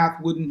that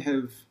path wouldn't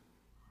have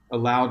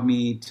allowed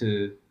me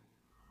to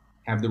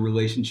have the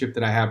relationship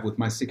that I have with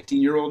my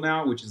 16-year-old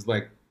now, which is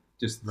like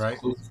just as Right.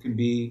 close as can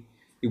be.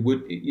 It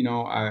would,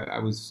 I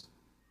was,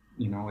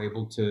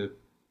 able to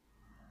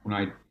when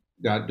I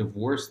got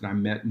divorced and I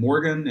met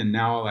Morgan, and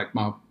now like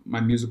my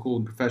musical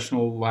and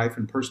professional life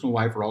and personal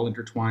life are all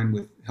intertwined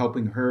with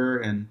helping her,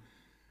 and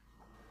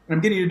I'm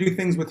getting to do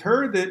things with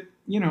her that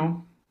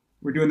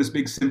we're doing this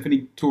big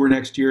symphony tour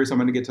next year, so I'm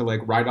going to get to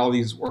like write all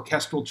these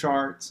orchestral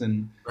charts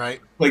and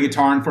Right. play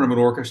guitar in front of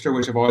an orchestra,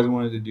 which I've always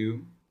wanted to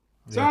do.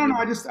 So I Yeah. don't know.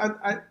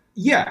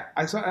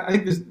 I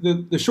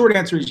think the short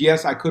answer is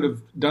yes. I could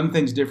have done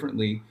things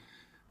differently,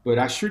 but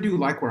I sure do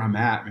like where I'm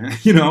at, man.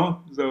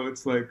 So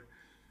it's like,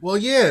 Well,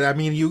 yeah. I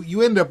mean,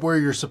 you end up where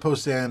you're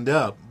supposed to end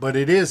up, but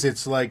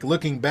it's like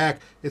looking back.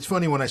 It's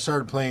funny when I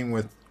started playing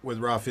with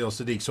Raphael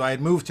Sadiq. So I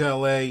had moved to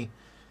L.A.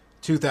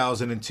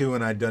 2002,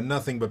 and I'd done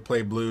nothing but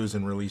play blues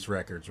and release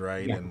records,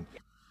 right? yeah,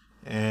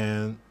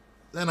 And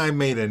then I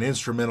made an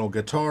instrumental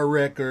guitar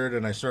record,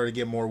 and I started to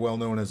get more well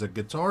known as a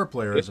guitar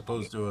player as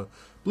opposed to a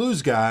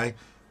blues guy.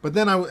 But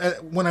then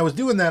when I was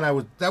doing that,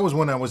 that was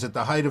when I was at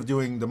the height of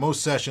doing the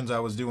most sessions I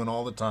was doing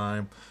all the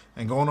time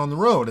and going on the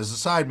road as a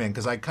sideman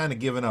because I'd kind of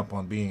given up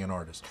on being an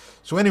artist.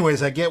 So,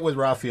 anyways, I get with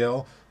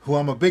Raphael, who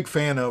I'm a big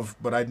fan of,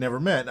 but I'd never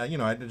met.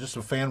 I'm just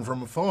a fan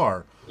from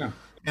afar. Yeah.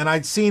 And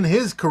I'd seen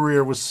his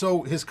career is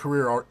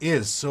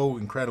so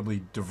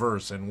incredibly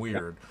diverse and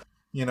weird,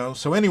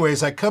 So,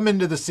 anyways, I come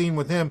into the scene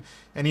with him,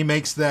 and he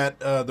makes that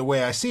 "The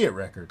Way I See It"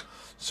 record.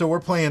 So we're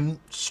playing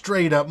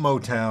straight up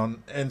Motown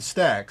and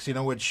Stax,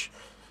 which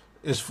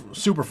is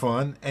super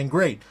fun and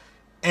great.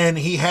 And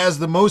he has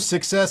the most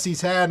success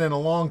he's had in a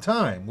long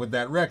time with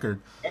that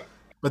record,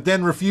 but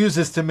then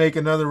refuses to make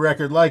another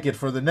record like it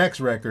for the next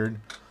record,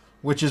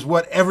 which is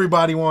what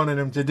everybody wanted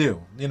him to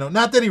do.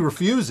 Not that he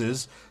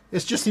refuses,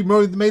 it's just he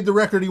made the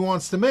record he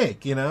wants to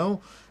make.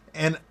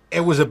 And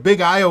it was a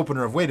big eye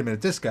opener of, wait a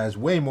minute, this guy's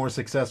way more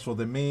successful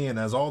than me and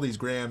has all these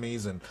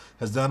Grammys and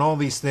has done all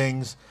these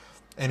things.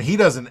 And he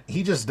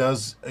just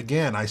does,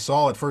 again, I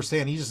saw it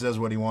firsthand, he just does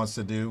what he wants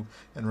to do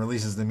and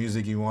releases the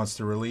music he wants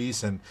to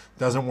release and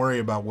doesn't worry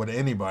about what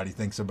anybody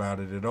thinks about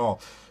it at all.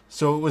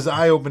 So it was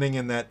eye opening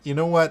in that, you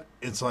know what,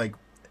 it's like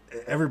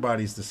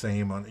everybody's the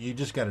same. You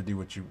just got to do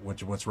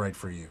what's right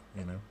for you.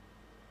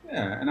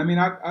 Yeah, and I mean,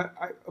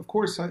 of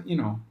course,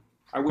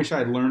 I wish I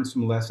had learned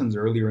some lessons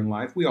earlier in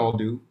life. We all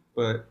do,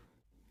 but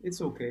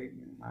it's okay.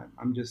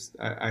 I'm just,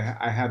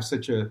 I have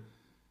such a,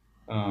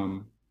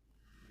 um,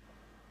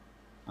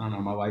 I don't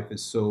know, my life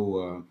is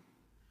so,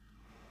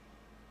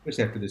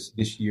 especially after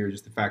this year,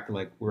 just the fact that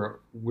like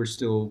we're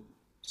still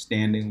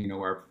standing.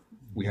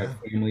 We have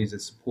Yeah. families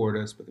that support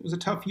us, but it was a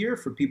tough year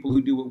for people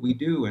who do what we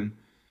do, and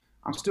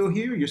I'm still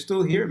here. You're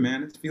still here,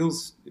 man. It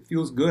feels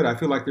good. I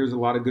feel like there's a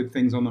lot of good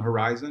things on the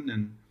horizon,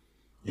 and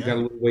we got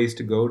Yeah. a little ways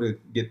to go to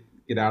get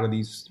out of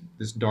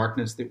this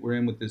darkness that we're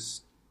in with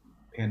this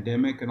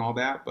pandemic and all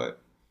that.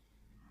 But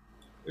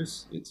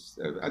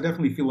I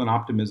definitely feel an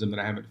optimism that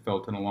I haven't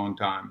felt in a long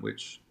time,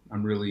 which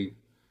I'm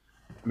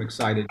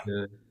excited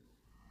to,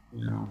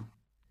 you know.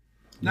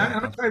 And Yeah.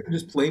 I try to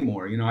just play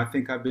more. I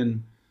think I've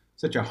been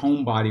such a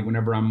homebody.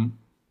 Whenever I'm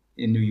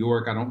in New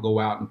York, I don't go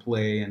out and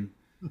play, and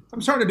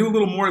I'm starting to do a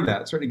little more of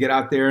that. Starting to get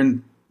out there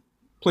and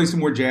play some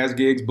more jazz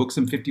gigs, book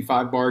some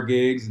 55 bar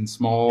gigs and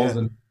smalls,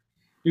 Yeah. and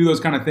do those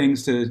kind of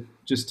things to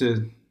just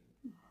to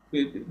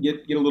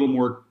get a little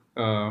more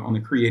on the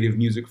creative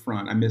music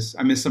front. I miss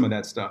some of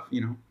that stuff.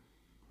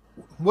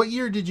 What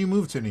year did you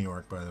move to New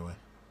York, by the way?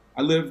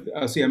 I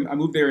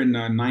moved there in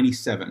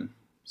 '97.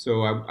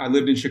 So I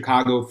lived in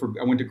Chicago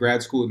I went to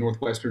grad school at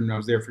Northwestern, and I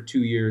was there for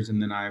 2 years,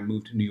 and then I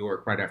moved to New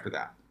York right after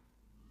that.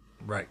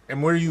 Right.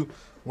 And were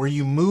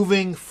you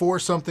moving for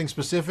something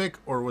specific,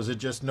 or was it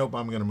just, nope,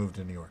 I'm going to move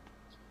to New York?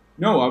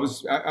 No,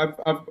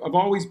 I've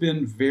always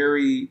been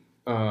very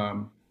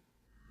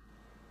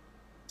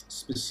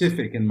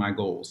specific in my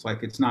goals.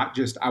 Like it's not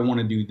just I want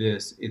to do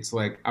this. It's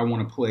like I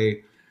want to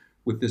play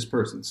with this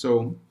person.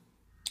 So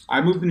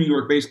I moved to New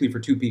York basically for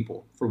two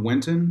people, for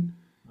Wynton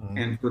Mhm.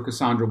 and for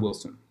Cassandra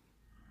Wilson.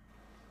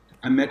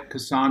 I met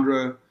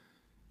Cassandra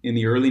in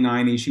the early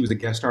 '90s. She was a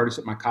guest artist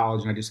at my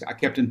college, and I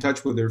kept in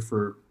touch with her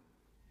for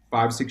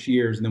 5 6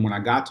 years. And then when I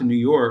got to New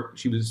York,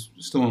 she was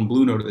still on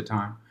Blue Note at the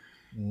time,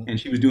 Mhm. and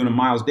she was doing a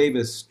Miles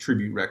Davis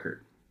tribute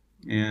record.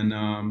 And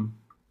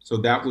so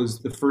that was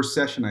the first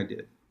session I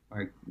did.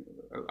 Like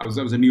I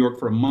was in New York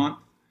for a month,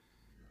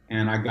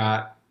 and I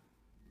got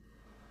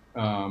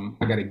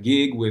a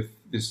gig with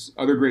this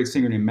other great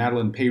singer named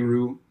Madeline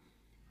Peyroux,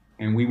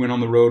 and we went on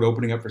the road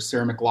opening up for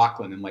Sarah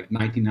McLachlan in like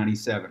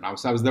 1997. That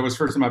was the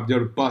first time I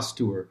did a bus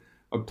tour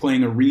of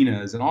playing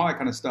arenas and all that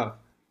kind of stuff.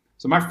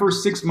 So my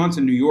first 6 months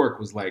in New York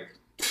was like,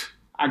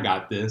 I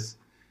got this,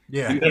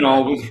 Yeah. and then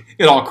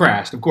it all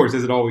crashed, of course,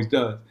 as it always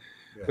does.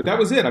 Yeah. But that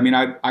was it. I mean,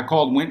 I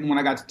called Wynton when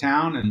I got to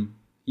town, and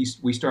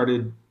we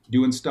started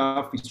doing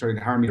stuff. He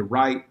started hiring me to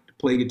write, to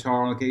play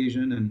guitar on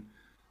occasion, and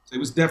so it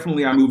was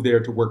definitely I moved there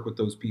to work with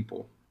those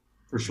people,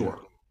 for Yeah. sure.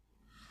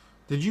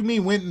 Did you meet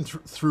Winton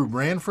through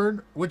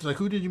Branford?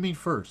 Who did you meet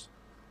first?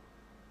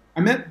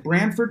 I met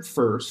Branford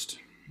first.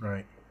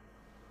 Right.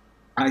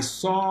 I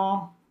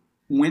saw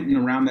Wynton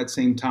around that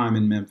same time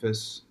in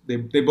Memphis. They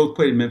both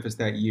played in Memphis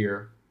that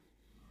year,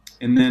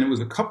 and then it was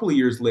a couple of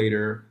years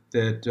later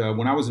that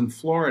when I was in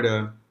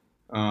Florida,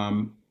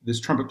 this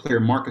trumpet player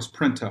Marcus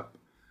Printup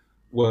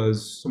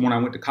was someone I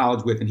went to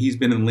college with, and he's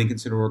been in the Lincoln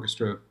Center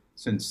Orchestra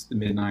since the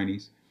mid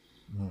 '90s.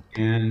 Mhm.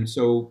 And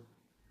so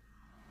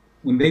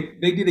when they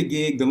did a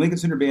gig, the Lincoln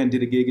Center Band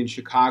did a gig in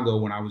Chicago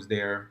when I was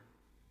there,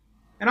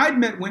 and I'd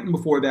met Wynton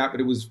before that, but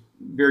it was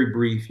very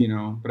brief.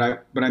 But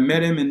I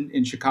met him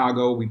in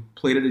Chicago. We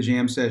played at a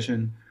jam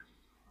session.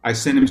 I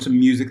sent him some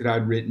music that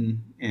I'd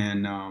written,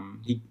 and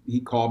he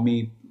called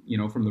me,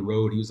 from the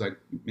road. He was like,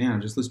 "Man, I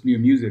just listened to your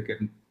music,"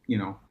 and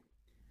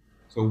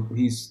so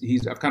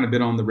he's I've kind of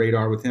been on the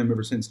radar with him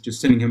ever since. Just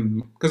sending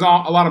him because a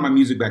lot of my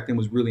music back then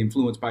was really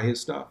influenced by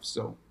his stuff.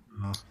 So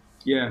Uh-huh.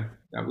 yeah,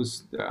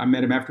 I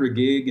met him after a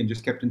gig and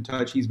just kept in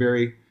touch. He's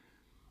very,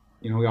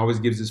 he always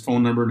gives his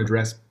phone number and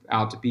address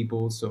out to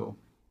people. So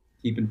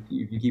if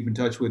you keep in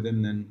touch with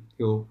him, then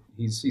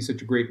he's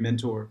such a great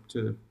mentor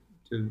to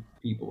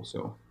people.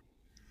 So,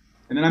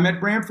 and then I met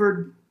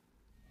Bramford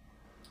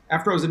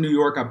after I was in New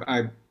York.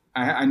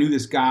 I knew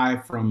this guy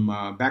from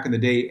back in the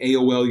day.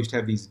 AOL used to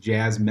have these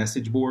jazz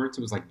message boards.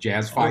 It was like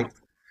Jazz Oh, Fight.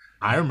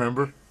 I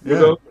remember. You Yeah,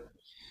 know?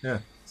 yeah.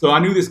 So I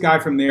knew this guy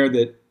from there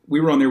that we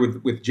were on there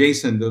with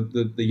Jason,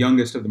 the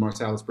youngest of the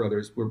Marsalis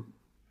brothers.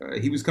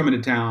 He was coming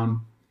to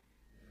town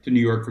to New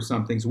York for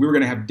something. So we were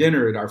going to have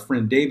dinner at our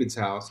friend David's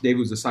house. David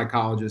was a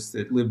psychologist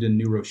that lived in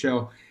New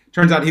Rochelle.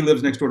 Turns out he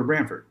lives next door to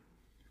Branford.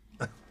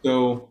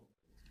 So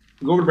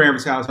we go over to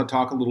Branford's house. I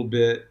talk a little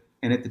bit.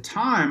 And at the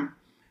time,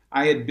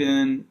 I had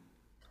been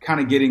I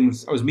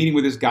was meeting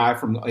with this guy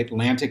from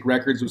Atlantic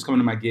Records who was coming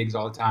to my gigs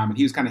all the time. And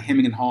he was kind of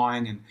hemming and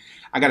hawing. And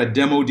I got a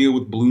demo deal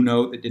with Blue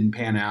Note that didn't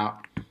pan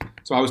out.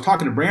 So I was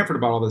talking to Branford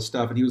about all this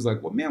stuff, and he was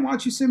like, "Well, man, why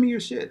don't you send me your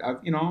shit?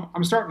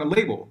 I'm starting a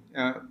label.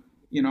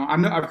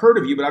 I've heard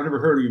of you, but I've never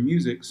heard of your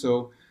music.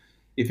 So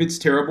if it's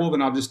terrible,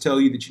 then I'll just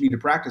tell you that you need to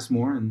practice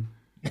more." And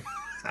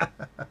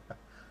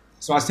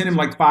so I sent him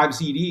like 5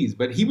 CDs,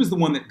 but he was the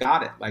one that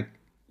got it. Like,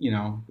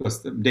 I'm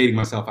dating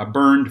myself. I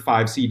burned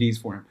 5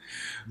 CDs for him,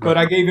 but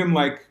I gave him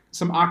like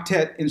some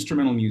octet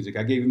instrumental music.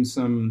 I gave him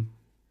some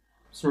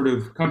sort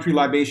of country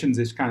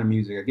libations-ish kind of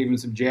music. I gave him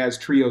some jazz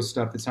trio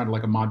stuff that sounded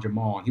like a Ahmad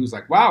Jamal. And he was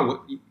like,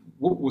 "Wow,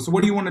 so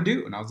what do you want to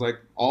do?" And I was like,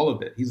 "All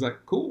of it." He's like,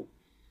 "Cool."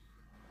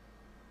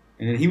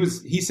 And then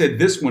he said,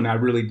 "This one I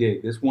really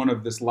dig. This one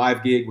of this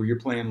live gig where you're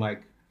playing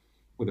like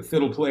with a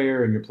fiddle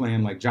player and you're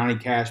playing like Johnny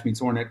Cash meets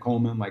Ornette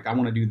Coleman. Like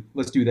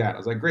let's do that." I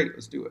was like, "Great,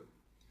 let's do it."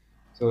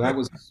 So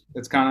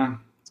that's kind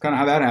of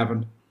how that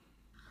happened.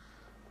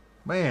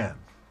 Man,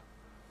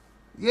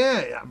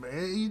 yeah,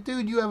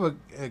 dude, you have a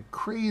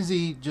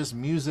crazy just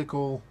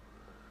musical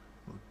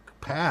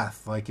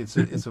path. Like it's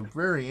a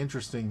very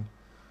interesting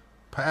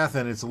path,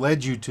 and it's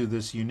led you to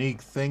this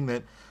unique thing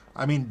that,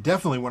 I mean,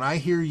 definitely when I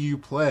hear you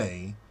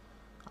play,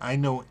 I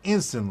know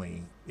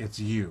instantly it's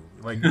you.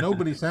 Like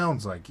nobody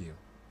sounds like you,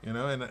 and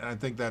I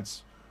think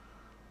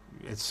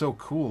it's so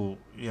cool,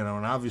 and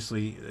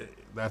obviously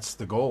that's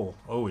the goal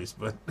always,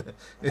 but I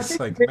it's think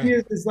like, the thing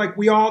man, is like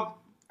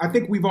I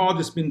think we've all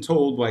just been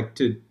told like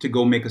to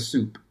go make a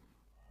soup.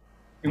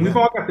 And we've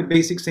yeah, all got the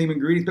basic same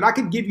ingredients, but I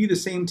could give you the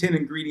same 10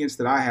 ingredients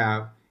that I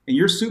have, and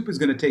your soup is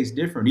going to taste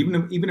different. Even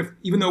though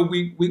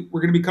we're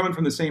going to be coming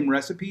from the same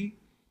recipe,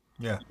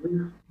 yeah.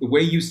 the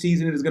way you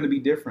season it is going to be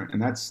different.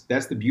 And that's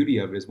the beauty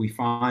of it, is we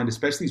find,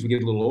 especially as we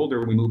get a little older,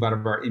 when we move out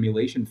of our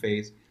emulation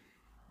phase,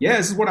 yeah,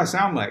 this is what I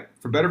sound like,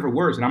 for better or for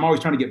worse. And I'm always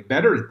trying to get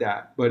better at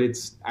that, but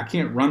I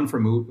can't run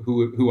from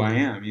who I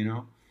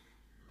am.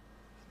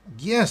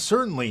 Yeah,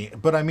 certainly.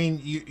 But I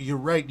mean, you're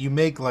right. You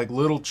make like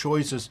little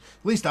choices.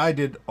 At least I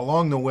did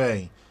along the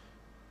way.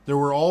 There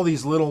were all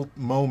these little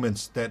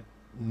moments that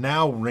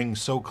now ring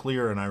so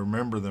clear, and I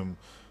remember them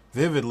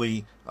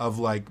vividly, of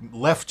like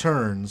left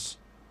turns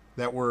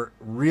that were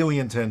really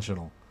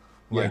intentional.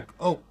 Yeah. Like,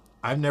 oh,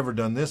 I've never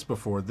done this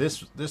before.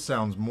 This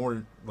sounds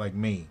more like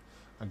me.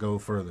 I go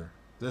further.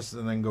 This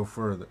and then go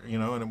further.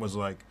 And it was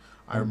like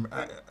I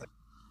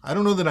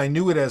don't know that I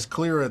knew it as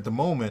clear at the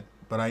moment,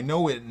 but I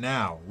know it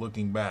now,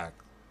 looking back.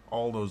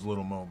 All those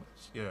little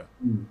moments. Yeah.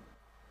 Mm.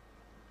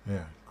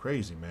 Yeah.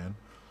 Crazy, man.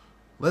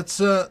 Let's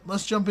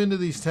jump into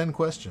these 10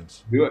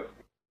 questions. Do it.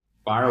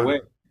 Fire All right. away.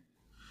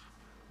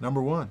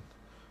 Number 1.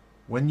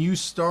 When you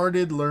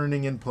started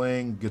learning and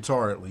playing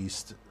guitar, at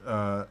least,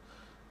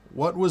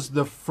 what was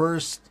the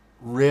first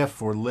riff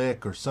or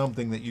lick or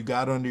something that you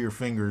got under your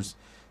fingers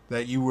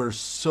that you were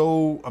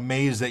so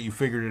amazed that you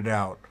figured it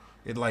out?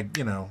 It, like,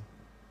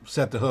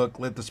 set the hook,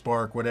 lit the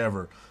spark,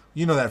 whatever.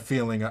 You know that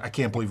feeling. I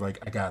can't believe I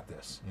got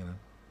this.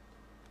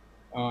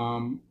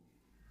 Um,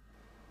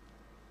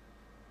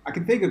 I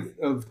can think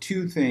of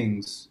two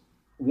things.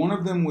 One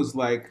of them was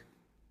like,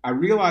 I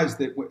realized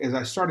that as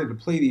I started to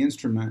play the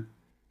instrument,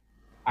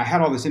 I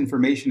had all this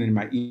information in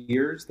my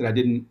ears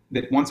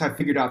that once I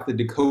figured out the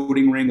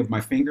decoding ring of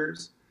my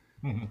fingers,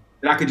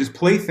 that I could just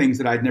play things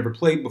that I'd never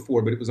played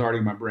before, but it was already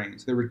in my brain.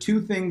 So there were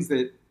two things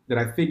that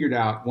I figured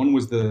out. One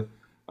was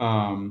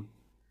um,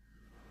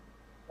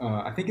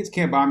 I think it's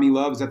 "Can't Buy Me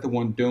Love." Is that the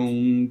one?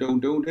 Don don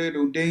don don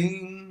don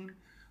ding.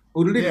 I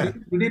Yeah.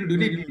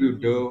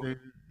 was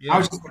Yeah.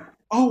 just like,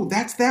 oh,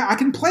 that's that. I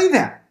can play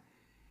that.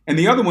 And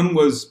the other one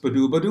was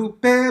 "Badoo Badoo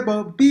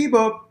Beba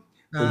Bebop."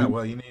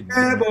 Well, you need.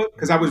 Yeah.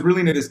 Because I was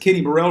really into this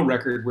Kenny Burrell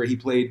record where he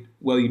played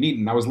 "Well You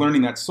Needn't." I was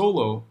learning that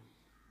solo,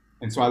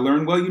 and so I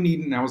learned "Well You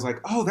Needn't," and I was like,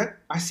 "Oh,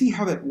 I see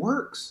how that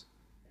works."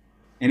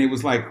 And it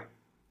was like,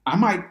 I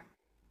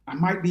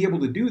might be able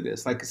to do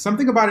this. Like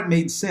something about it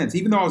made sense,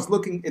 even though I was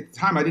looking at the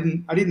time. I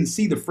didn't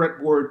see the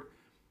fretboard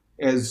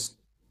as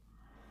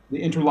the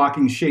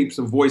interlocking shapes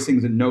of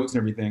voicings and notes and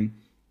everything.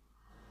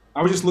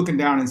 I was just looking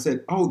down and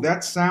said, "Oh,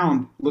 that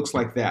sound looks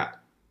like that.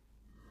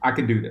 I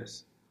could do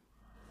this."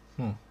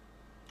 Hmm.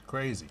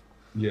 Crazy.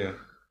 Yeah.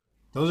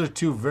 Those are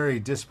two very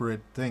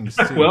disparate things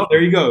too. Well, there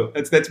you go.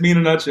 That's me in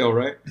a nutshell,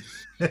 right?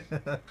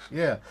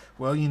 Yeah.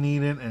 Well, you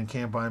need it, and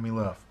can't buy me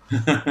love.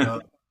 Uh,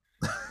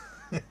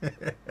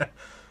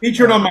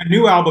 Featured on my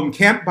new album,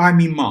 "Can't Buy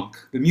Me Monk,"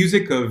 the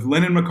music of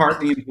Lennon,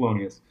 McCartney, and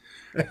Thelonious.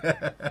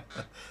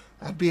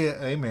 That'd be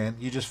hey man,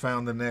 you just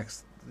found the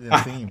next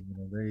theme.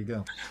 There you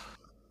go.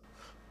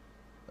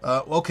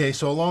 Okay,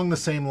 so along the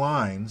same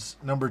lines,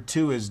 number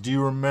 2 is: do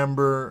you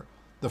remember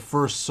the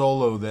first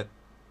solo that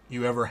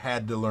you ever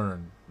had to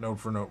learn note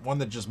for note? One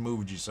that just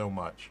moved you so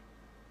much.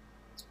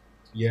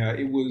 Yeah,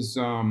 it was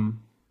uh,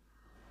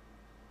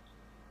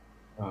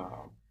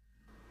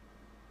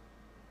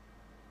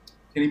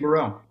 Kenny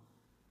Burrell.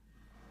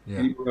 Yeah.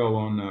 Kenny Burrell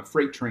on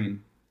Freight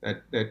Train.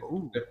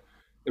 Ooh. That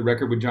the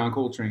record with John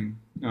Coltrane.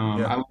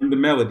 Yeah. I learned the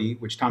melody,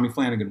 which Tommy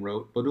Flanagan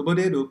wrote,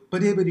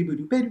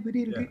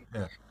 Yeah.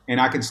 Yeah.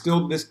 and I can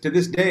still this to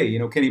this day, you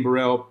know, Kenny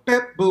Burrell,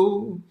 pep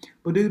boo,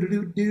 ba doo doo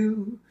doo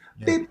doo,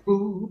 Yeah. pep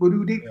boo, ba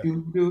doo doo Yeah.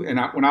 doo doo, and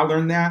when I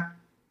learned that,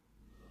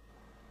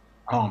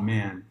 oh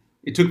man,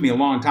 it took me a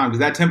long time because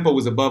that tempo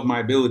was above my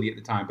ability at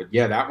the time. But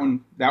yeah, that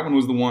one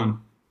was the one.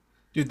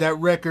 Dude, that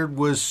record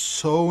was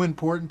so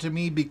important to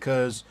me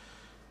because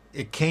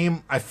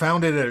I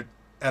found it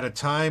at a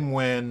time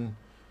when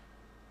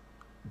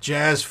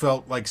jazz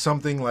felt like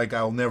something like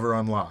I'll never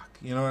unlock.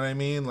 You know what I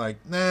mean? Like,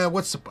 nah,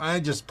 I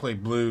just play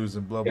blues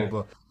and blah, blah, Yeah,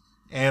 blah.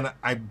 And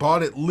I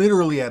bought it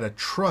literally at a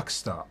truck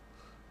stop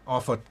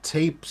off a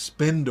tape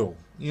spindle.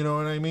 You know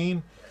what I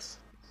mean?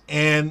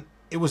 And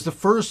it was the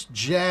first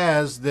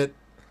jazz that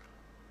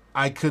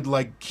I could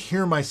like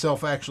hear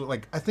myself actually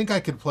like I think I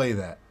could play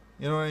that.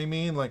 You know what I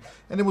mean? Like,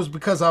 and it was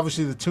because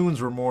obviously the tunes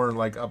were more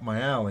like up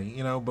my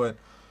alley, but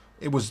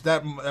it was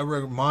that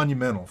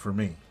monumental for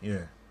me.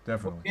 Yeah,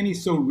 definitely. and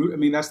he's so rude. I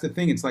mean, that's the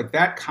thing. It's like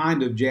that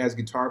kind of jazz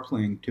guitar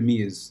playing to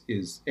me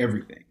is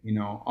everything. You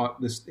know,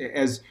 this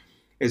as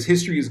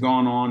history has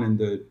gone on and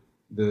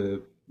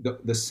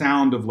the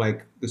sound of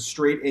like the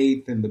straight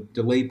eighth and the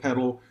delay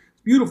pedal,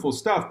 it's beautiful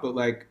stuff. But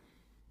like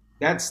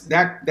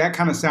that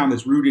kind of sound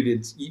that's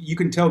rooted. You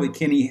can tell that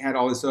Kenny had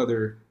all this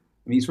other.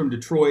 I mean, he's from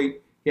Detroit.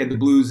 He had the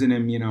blues in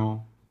him. You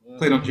know,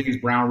 played on James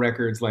Brown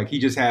records. Like he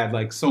just had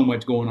like so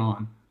much going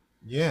on.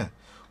 Yeah.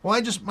 Well,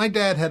 my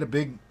dad had a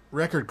big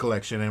record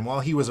collection, and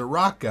while he was a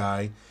rock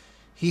guy,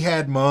 he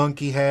had Monk,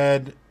 he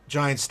had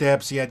Giant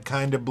Steps, he had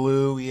Kinda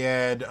Blue, he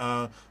had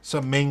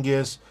some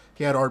Mingus,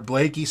 he had Art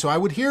Blakey. So I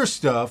would hear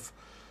stuff,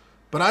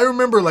 but I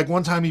remember like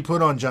one time he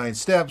put on Giant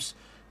Steps,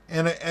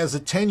 and as a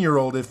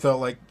 10-year-old, it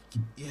felt like,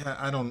 yeah,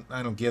 I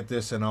don't get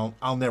this, and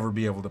I'll never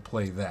be able to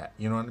play that.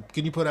 You know,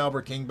 can you put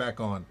Albert King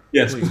back on,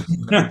 Yes. please?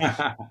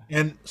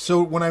 And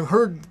so when I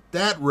heard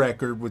that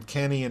record with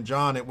Kenny and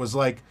John, it was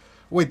like,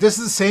 wait, this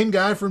is the same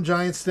guy from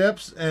Giant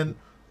Steps, and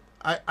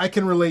I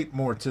can relate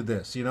more to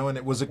this, and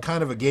it was a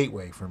kind of a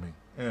gateway for me.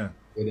 Yeah,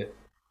 Did it.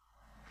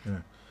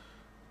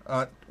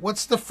 yeah.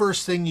 What's the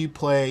first thing you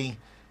play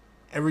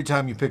every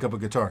time you pick up a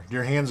guitar? Do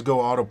your hands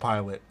go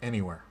autopilot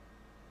anywhere?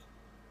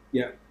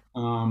 Yeah.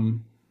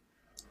 Um,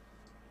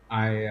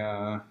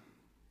 I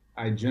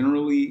I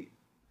generally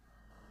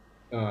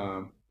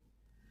uh,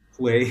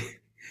 play.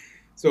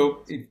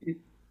 So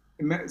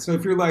so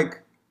if you're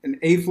like an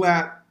A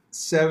flat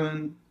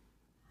seven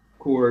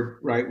chord,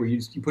 right, where you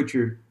put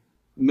your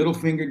middle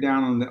finger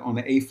down on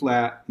the A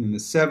flat, and then the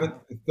seventh,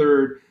 the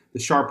third, the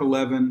sharp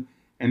 11,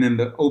 and then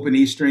the open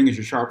E string is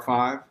your sharp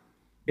five.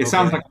 It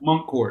sounds Okay. like a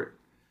monk chord.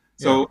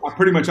 Yeah. So I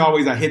pretty much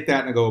always I hit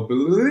that and I go,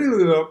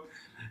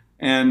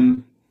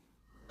 and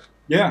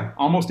yeah,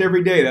 almost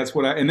every day. That's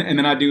what and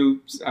then I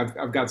do.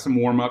 I've got some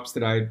warm ups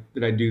that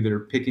I do that are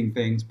picking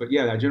things. But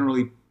yeah, I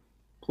generally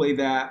play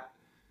that.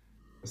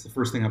 That's the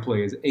first thing I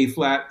play is A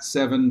flat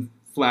seven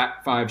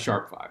flat five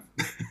sharp five.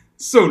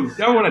 So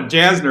I want a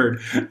jazz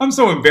nerd. I'm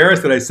so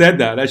embarrassed that I said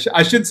that.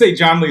 I should say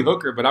John Lee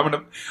Hooker, but I'm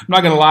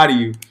not gonna lie to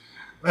you.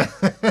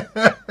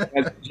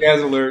 That's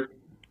jazz alert.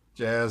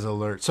 Jazz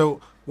alert. So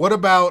what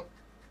about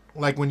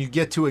like when you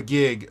get to a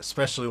gig,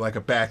 especially like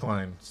a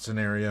backline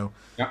scenario,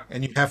 Yeah,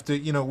 and you have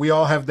to, we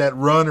all have that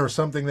run or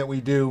something that we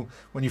do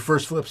when you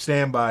first flip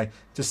standby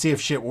to see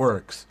if shit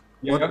works.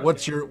 yeah.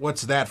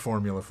 What's that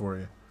formula for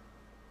you?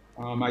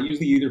 I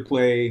usually either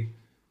play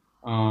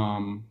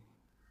um,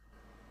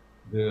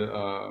 the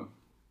uh,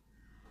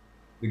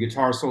 the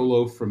guitar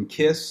solo from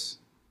Kiss.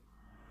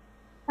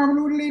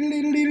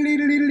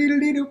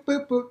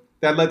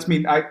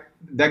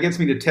 That gets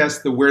me to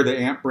test the where the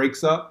amp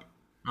breaks up.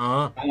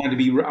 Uh-huh. I want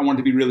it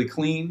to be really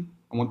clean.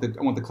 I want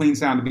the clean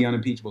sound to be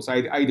unimpeachable. So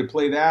I either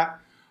play that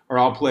or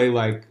I'll play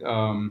like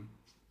a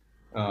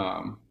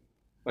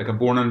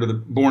Born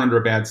Under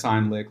a Bad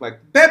Sign lick, like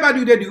ba ba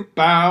doo da doo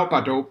bow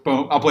ba do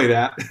boom. I'll play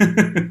that.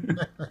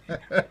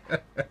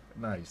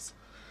 Nice.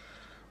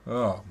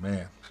 Oh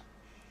man.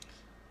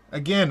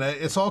 Again,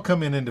 it's all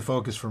coming into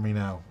focus for me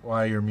now.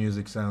 Why your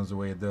music sounds the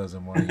way it does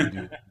and why you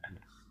do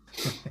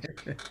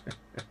it.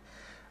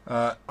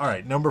 All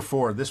right, number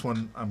 4. This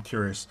one I'm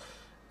curious.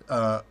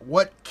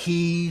 What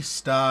key,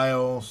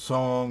 style,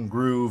 song,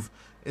 groove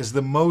is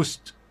the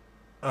most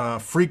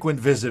frequent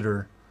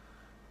visitor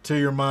to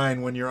your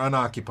mind when you're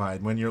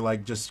unoccupied, when you're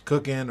like just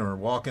cooking or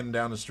walking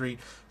down the street?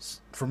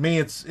 For me,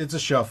 it's a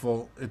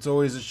shuffle. It's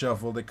always a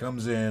shuffle that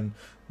comes in.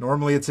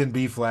 Normally, it's in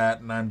B flat,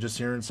 and I'm just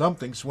hearing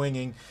something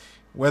swinging.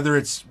 Whether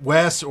it's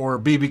Wes or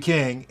BB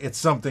King, it's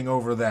something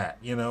over that.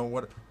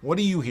 What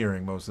are you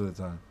hearing most of the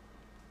time?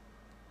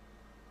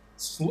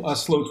 A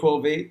slow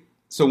 12/8.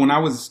 So when I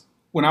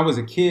was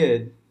a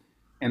kid,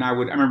 and I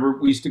remember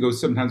we used to go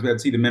sometimes.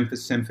 We'd see the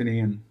Memphis Symphony,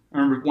 and I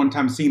remember one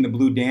time seeing the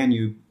Blue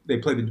Danube. They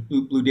played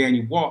the Blue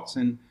Danube Waltz,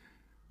 and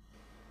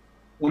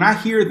when I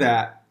hear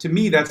that, to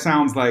me that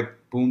sounds like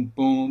boom,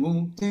 boom,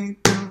 boom, ding,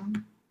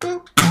 boom,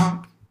 boom,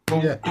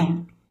 boom, Yeah.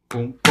 boom,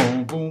 boom,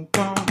 boom, boom,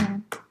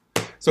 boom.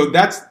 So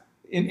that's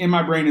in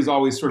my brain is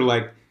always sort of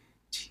like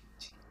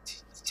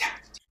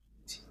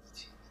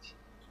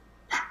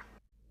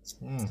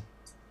Mm.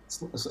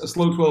 a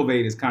slow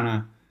 12/8 is kind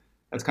of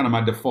that's kind of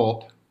my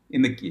default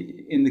in the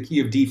key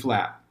of D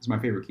flat is my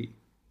favorite key.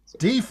 So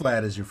D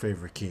flat is your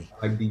favorite key.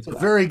 I like D It's a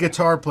flat. very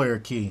guitar player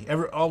key.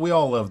 We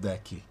all love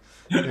that key.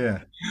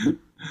 Yeah,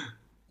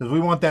 because we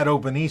want that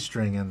open E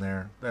string in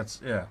there.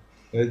 That's yeah.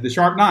 The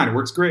sharp nine, it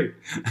works great.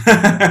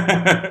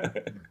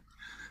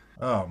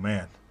 Oh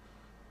man.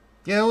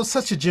 Yeah, it was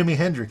such a Jimi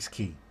Hendrix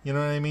key. You know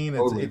what I mean?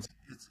 Totally. It's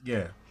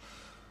yeah.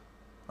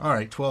 All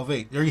right,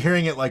 12/8. Are you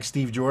hearing it like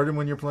Steve Jordan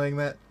when you're playing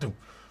that? Doom,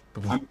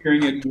 boom. I'm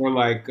hearing it more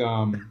like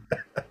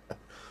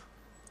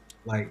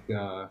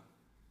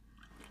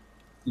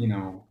you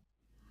know,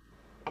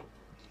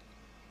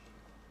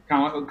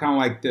 kind of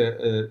like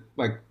the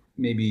like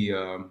maybe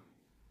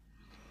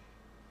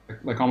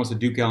like almost a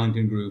Duke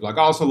Ellington groove. Like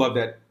I also love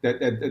that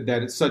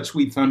it's such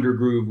sweet thunder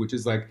groove, which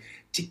is like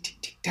tick tick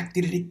tick tack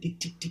tick tick tick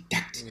tick tick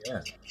tack.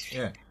 Yeah,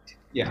 yeah,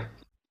 Yeah,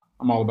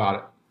 I'm all about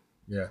it.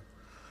 yeah.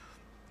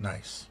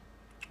 Nice.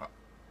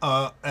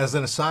 As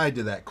an aside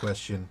to that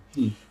question,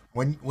 Hmm.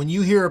 when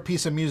you hear a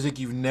piece of music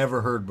you've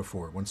never heard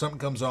before, when something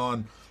comes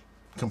on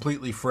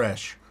completely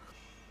fresh,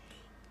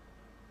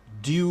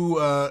 do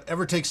you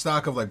ever take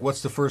stock of like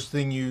what's the first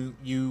thing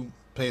you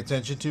pay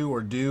attention to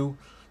or do?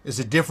 Is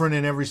it different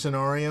in every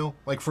scenario?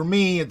 Like for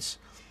me, it's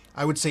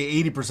I would say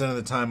 80% of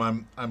the time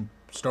I'm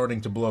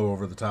starting to blow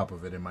over the top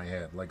of it in my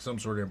head, like some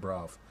sort of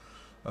improv.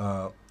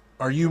 Uh,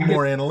 are you I get,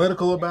 more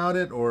analytical about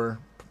it or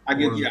I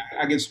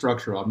get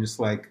structural. I'm just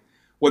like,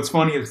 what's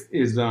funny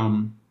is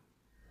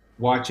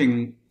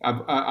watching.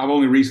 I've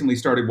only recently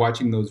started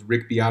watching those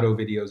Rick Beato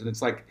videos, and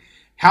it's like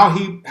how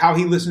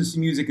he listens to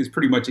music is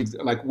pretty much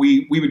like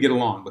we would get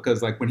along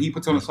because like when he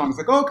puts on a song, it's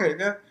like oh, okay,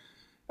 yeah,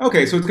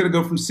 okay, so it's gonna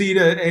go from C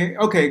to A.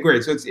 Okay,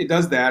 great. So it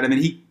does that, and then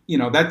he,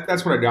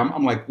 that's what I do.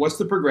 I'm like, what's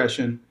the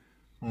progression?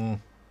 Mm,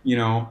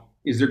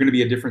 Is there going to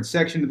be a different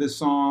section to this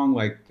song?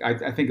 Like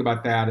I think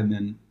about that, and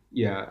then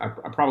yeah,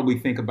 I probably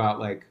think about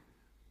like,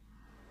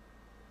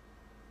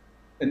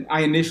 and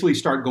I initially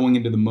start going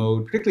into the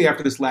mode, particularly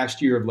after this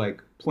last year of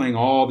like playing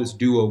all this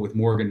duo with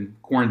Morgan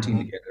quarantine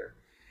mhm, together.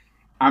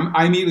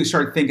 I immediately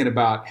start thinking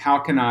about how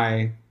can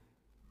I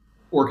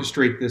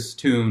orchestrate this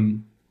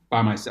tune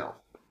by myself.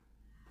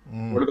 What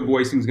mm. are the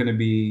voicings going to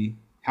be?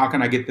 How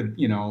can I get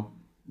the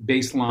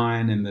bass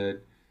line and the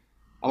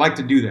I like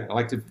to do that. I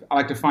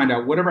like to find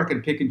out whatever I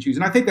can pick and choose.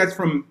 And I think that's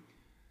from,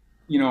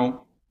 you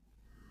know,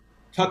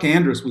 Tuck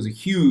Andrus was a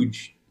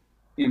huge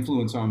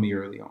influence on me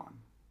early on,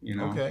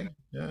 Okay.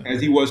 Yeah.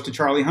 as he was to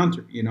Charlie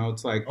Hunter.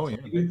 It's like Oh yeah.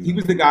 he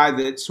was the guy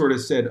that sort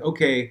of said,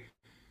 okay,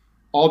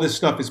 all this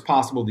stuff is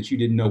possible that you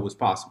didn't know was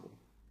possible,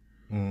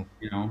 Mm.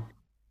 you know?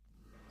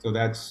 So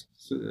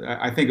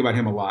I think about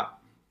him a lot.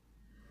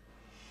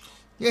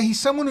 Yeah, he's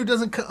someone who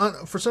doesn't,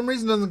 for some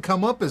reason, doesn't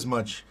come up as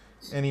much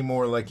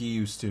anymore like he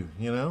used to.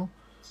 You know,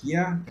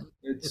 Yeah.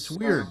 it's It's,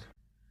 weird.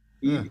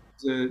 Yeah.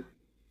 he's a,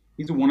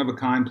 he's a one of a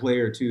kind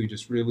player too.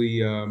 Just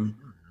really,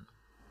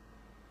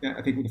 yeah,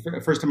 I think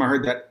the first time I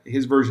heard that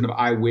his version of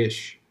 "I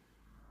Wish,"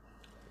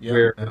 Yep.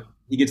 where Yep.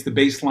 he gets the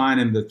bass line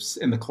and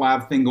the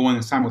clav thing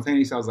going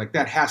simultaneously, I was like,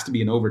 that has to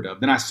be an overdub.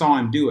 Then I saw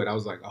him do it. I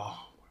was like, oh,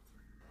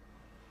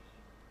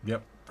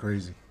 Yep.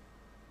 Crazy.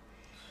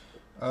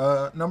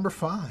 Number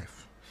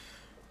 5.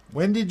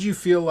 When did you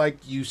feel like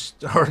you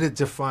started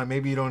to find?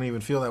 Maybe you don't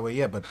even feel that way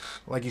yet, but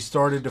like you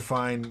started to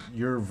find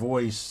your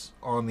voice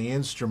on the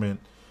instrument.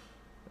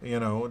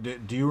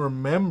 Do you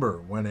remember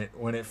when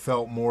it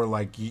felt more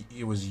like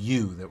it was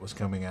you that was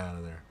coming out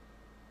of there?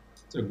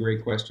 it's a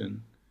great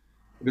question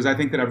because I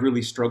think that I've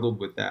really struggled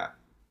with that.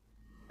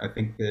 I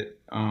think that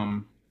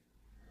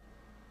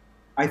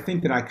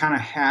I kind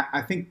of had.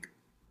 I think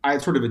I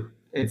sort of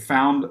had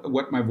found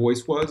what my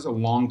voice was a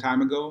long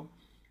time ago.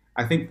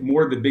 I think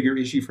more the bigger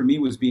issue for me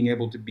was being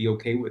able to be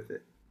okay with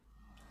it.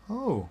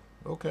 Oh,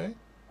 okay.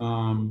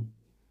 Um,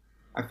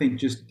 I think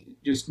just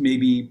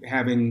maybe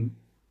having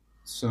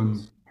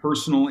some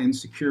personal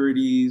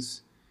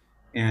insecurities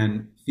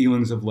and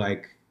feelings of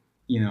like,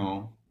 you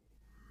know,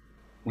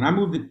 when I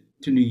moved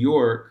to New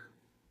York,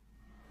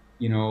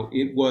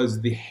 it was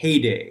the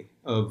heyday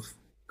of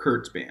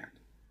Kurt's band.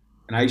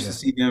 And I used to Yeah.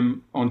 see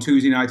them on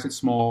Tuesday nights at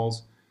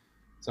Smalls.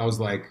 So I was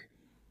like,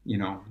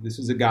 this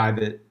is a guy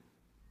that,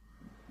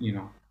 you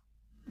know,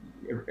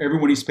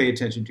 everyone needs to pay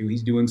attention to.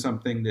 He's doing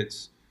something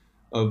that's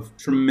of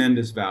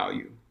tremendous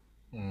value.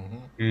 Hmm.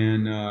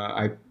 And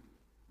I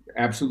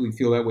absolutely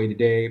feel that way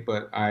today.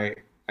 But I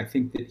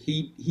think that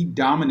he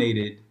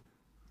dominated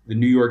the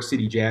New York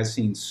City jazz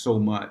scene so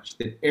much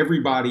that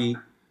everybody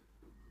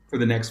for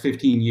the next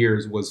 15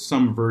 years was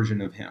some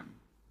version of him.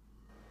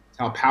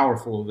 How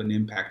powerful of an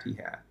impact he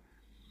had.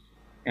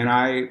 And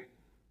I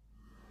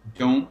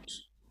don't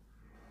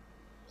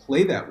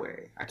play that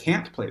way. I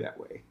can't play that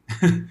way.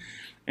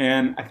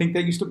 And I think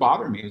that used to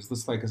bother me. It was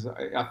just like, 'cause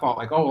I thought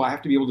like, oh, well, I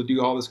have to be able to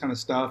do all this kind of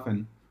stuff.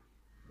 And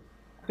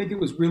I think it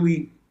was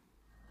really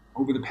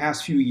over the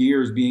past few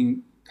years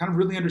being kind of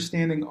really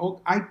understanding,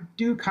 oh, I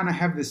do kind of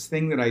have this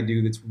thing that I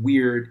do that's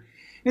weird.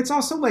 And it's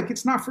also like,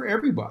 it's not for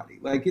everybody.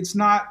 Like, it's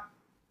not,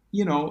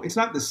 it's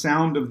not the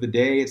sound of the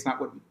day. It's not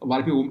what a lot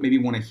of people maybe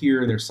want to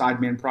hear in their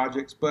sideman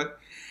projects, but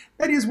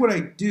that is what I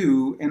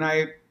do. And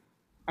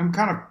I'm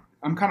kind of,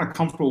 I'm kind of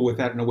comfortable with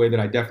that in a way that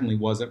I definitely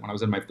wasn't when I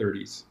was in my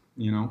 30s,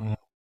 you know? Mhm.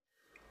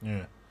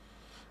 Yeah,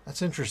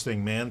 that's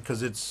interesting, man.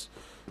 Because it's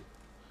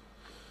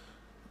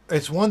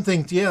one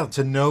thing, yeah,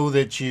 to know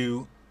that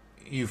you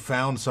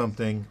found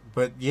something,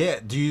 but yeah,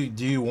 do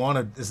you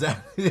want to? Is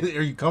that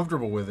are you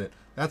comfortable with it?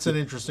 That's an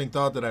interesting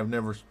thought that I've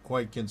never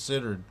quite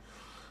considered.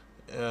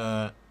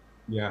 Uh,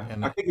 Yeah.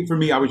 and I think for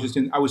me, I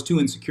was too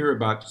insecure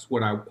about just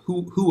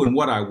who and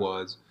what I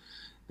was,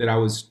 that I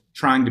was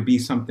trying to be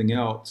something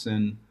else.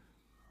 And,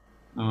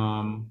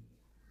 um,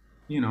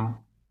 you know,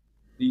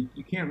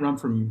 you can't run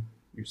from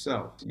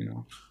yourself, you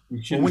well,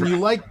 shouldn't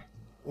try.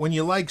 when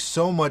you like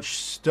so much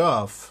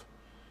stuff,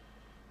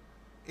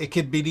 it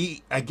could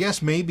be, I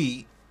guess,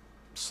 maybe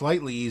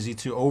slightly easy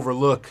to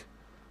overlook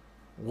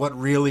what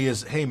really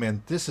is. Hey,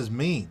 man, this is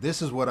me.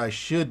 This is what I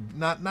should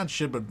not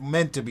should, but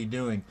meant to be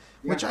doing.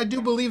 Yeah. Which I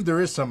do believe there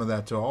is some of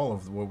that to all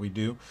of what we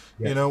do.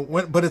 Yes.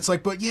 But it's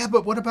like, but yeah,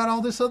 but what about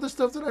all this other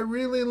stuff that I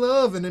really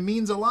love and it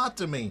means a lot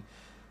to me?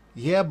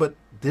 Yeah, but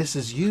this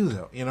is you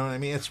though. You know what I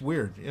mean? It's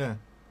weird. Yeah.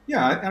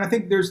 Yeah, and I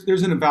think there's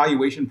an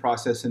evaluation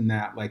process in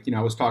that. Like,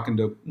 I was talking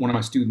to one of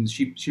my students.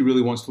 She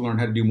really wants to learn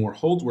how to do more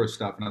Holdsworth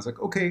stuff, and I was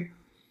like, okay,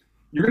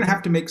 you're going to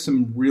have to make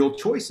some real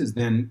choices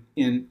then.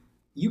 In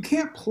You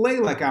can't play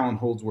like Alan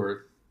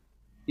Holdsworth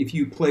if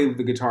you play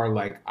the guitar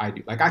like I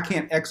do. Like, I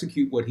can't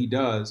execute what he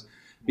does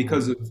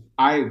because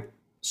I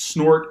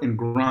snort and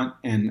grunt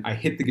and I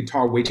hit the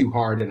guitar way too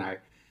hard. And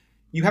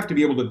you have to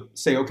be able to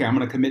say, okay, I'm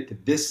going to commit to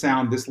this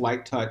sound, this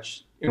light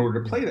touch in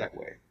order to play that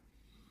way.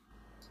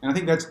 And I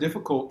think that's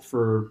difficult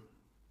for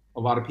a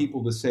lot of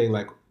people to say,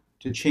 like,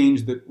 to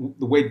change the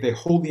way that they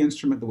hold the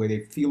instrument, the way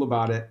they feel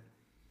about it,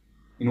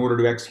 in order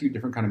to execute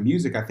different kind of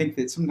music. I think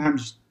that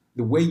sometimes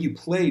the way you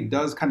play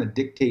does kind of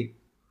dictate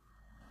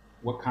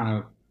what kind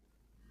of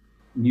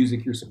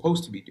music you're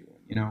supposed to be doing.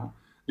 I'm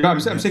Yeah.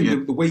 saying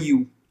Yeah. the way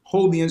you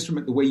hold the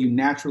instrument, the way you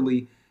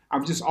naturally.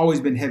 I've just always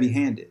been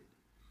heavy-handed,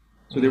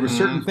 so there were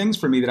certain Hmm. things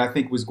for me that I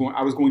think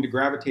I was going to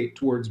gravitate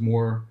towards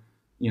more,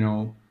 you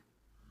know,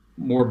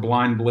 more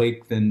blind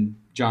Blake than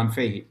John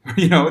Fahey.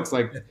 It's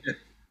like,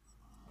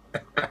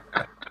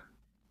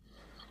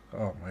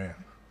 Oh man,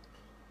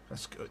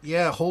 that's good.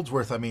 Yeah,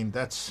 Holdsworth. I mean,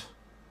 that's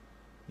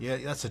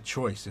a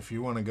choice. If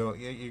you want to go,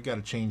 yeah, you got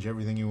to change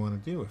everything you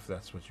want to do if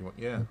that's what you want.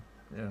 Yeah.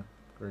 Yeah.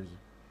 Crazy.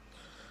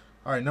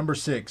 All right, number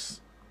 6.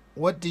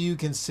 What do you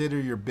consider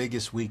your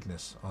biggest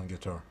weakness on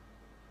guitar?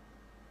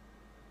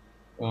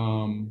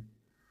 um,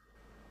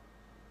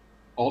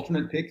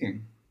 alternate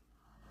picking.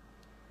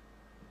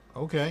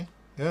 Okay.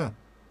 Yeah.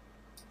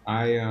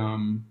 I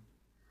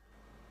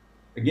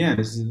Again,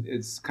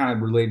 it's kind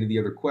of related to the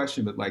other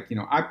question, but like,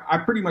 I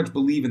pretty much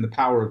believe in the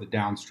power of the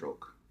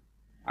downstroke.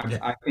 Yeah.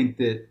 I think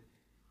that,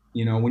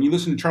 when you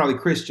listen to Charlie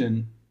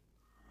Christian,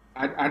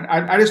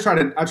 I just try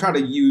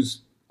to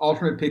use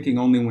alternate picking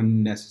only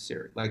when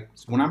necessary. Like,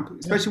 Yeah.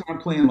 especially when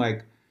I'm playing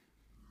like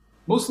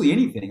mostly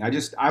anything.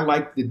 I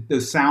like the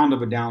sound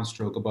of a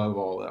downstroke above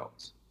all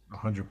else.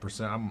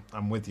 100%.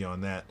 I'm with you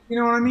on that. You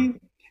know what I mean?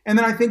 And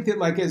then I think that,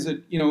 like, as a,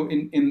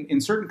 in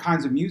certain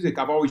kinds of music,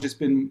 I've always just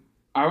been,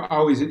 I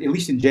always, at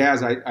least in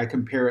jazz, I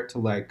compare it to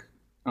like,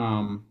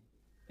 and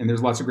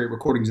there's lots of great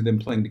recordings of them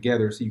playing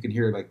together. So you can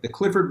hear like the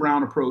Clifford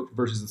Brown approach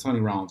versus the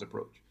Sonny Rollins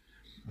approach.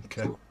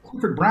 Okay. So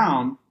Clifford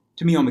Brown,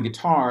 to me on the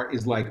guitar,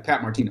 is like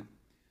Pat Martino.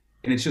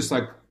 And it's just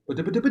like, or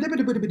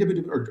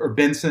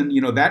Benson,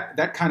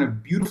 that kind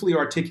of beautifully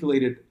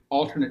articulated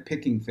alternate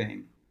picking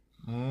thing.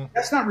 Mm.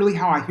 That's not really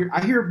how I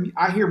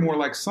hear more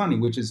like Sonny,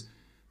 which is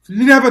so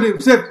Yeah. I'm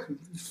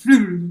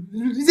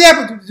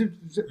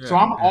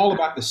Yeah. all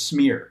about the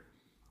smear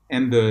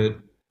and the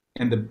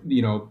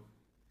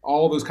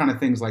all those kind of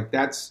things. Like,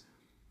 that's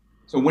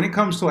so when it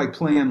comes to like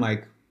playing,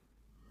 like,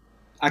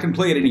 I can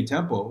play at any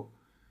tempo,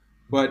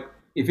 but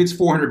if it's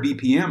 400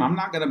 BPM, I'm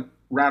not gonna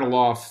rattle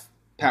off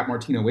Pat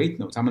Martino eighth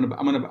notes. I'm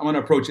gonna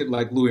approach it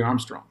like Louis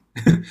Armstrong.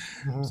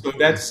 Mhm. So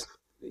that's,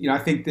 I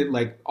think that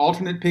like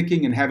alternate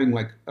picking and having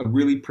like a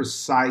really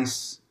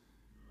precise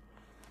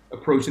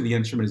approach to the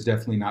instrument is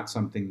definitely not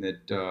something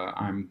that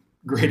I'm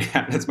great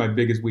at. That's my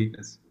biggest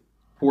weakness.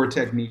 Poor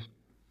technique.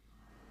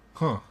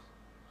 Huh.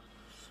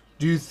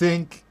 Do you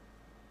think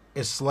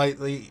it's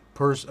slightly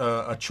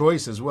a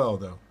choice as well,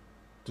 though,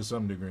 to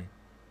some degree?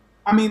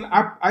 I mean,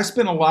 I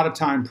spent a lot of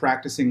time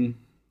practicing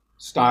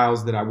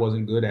styles that I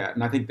wasn't good at,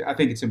 and I think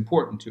it's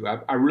important to.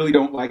 I really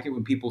don't like it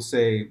when people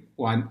say,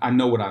 "Well, I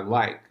know what I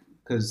like,"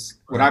 because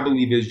what I Right.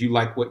 believe is you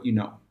like what you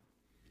know.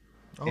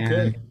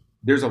 Okay. And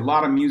there's a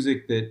lot of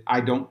music that I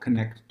don't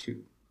connect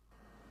to,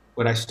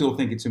 but I still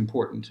think it's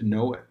important to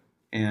know it.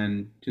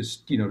 And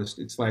just,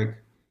 it's like,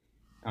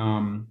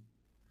 um,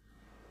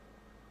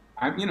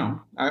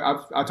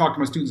 I talk to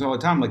my students all the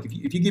time. Like if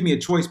you give me a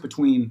choice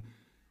between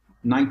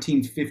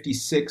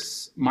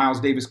 1956 Miles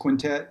Davis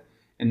Quintet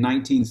and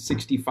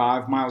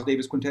 1965 Miles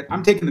Davis Quintet,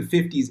 I'm taking the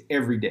 50s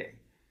every day.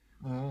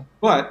 Mhm.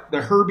 But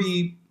the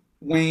Herbie,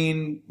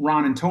 Wayne,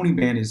 Ron, and Tony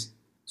band is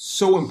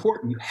so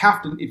important. You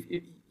have to,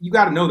 if you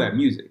got to know that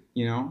music,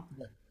 you know.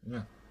 Yeah.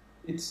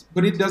 Yeah.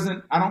 But it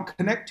doesn't. I don't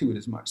connect to it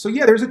as much. So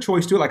yeah, there's a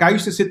choice to it. Like I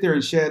used to sit there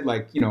and shed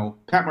like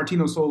Pat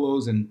Martino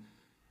solos and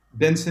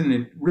Benson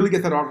and really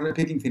get that alternate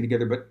picking thing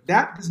together. But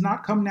that does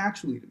not come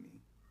naturally to me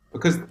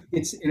because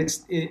it's.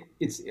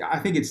 I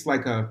think it's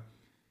like a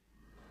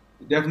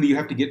definitely you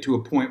have to get to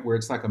a point where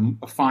it's like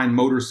a fine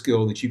motor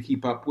skill that you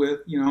keep up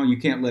with. You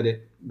can't let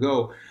it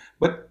go.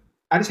 But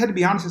I just had to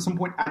be honest. At some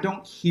point, I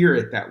don't hear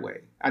it that way.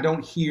 I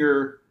don't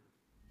hear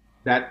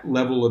that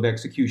level of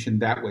execution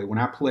that way. When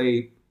I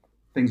play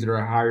things that are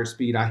a higher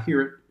speed, I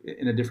hear it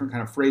in a different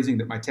kind of phrasing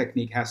that my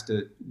technique has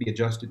to be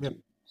adjusted Yep. to.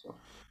 So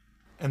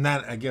And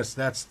that, I guess,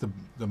 that's the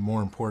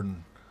more important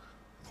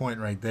point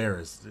right there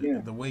is yeah,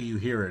 the way you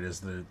hear it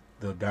is the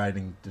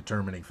guiding,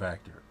 determining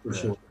factor. for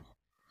Yeah. sure.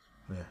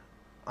 Yeah.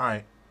 All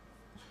right.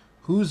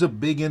 Who's a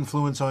big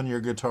influence on your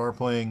guitar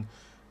playing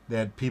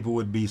that people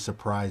would be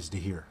surprised to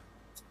hear?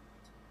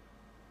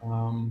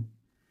 Um,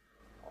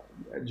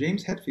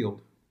 James Hetfield,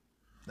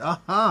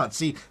 Aha.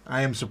 See,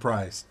 I am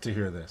surprised to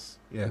hear this.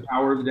 the Yeah.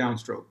 power of the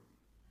downstroke.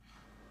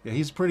 Yeah,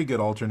 he's a pretty good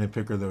alternate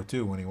picker though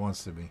too when he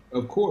wants to be.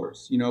 Of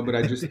course, but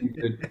I just think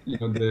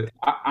that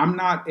I'm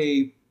not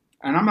and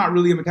I'm not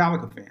really a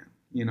Metallica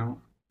fan.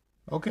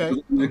 Okay.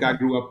 Music I Okay.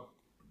 grew up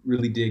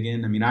really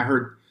digging. I mean, I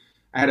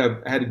had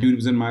a dude who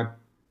was in my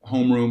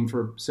homeroom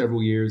for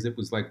several years that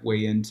was like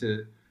way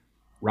into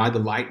Ride the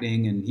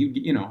Lightning, and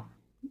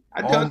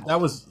I All dug. that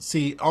was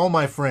see, all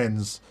my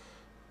friends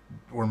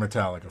were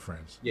Metallica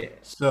friends. Yeah,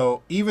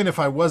 So even if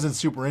I wasn't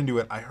super into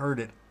it, I heard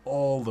it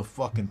all the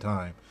fucking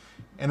time.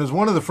 And it was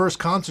one of the first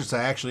concerts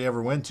I actually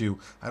ever went to.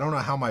 I don't know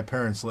how my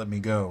parents let me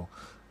go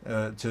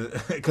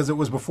to because it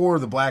was before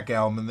the Black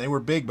Album, and they were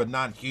big but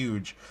not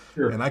huge.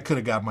 sure. And I could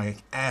have got my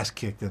ass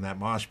kicked in that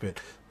mosh pit,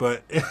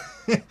 but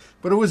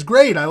but it was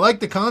great. I liked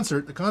the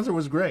concert. The concert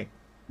was great.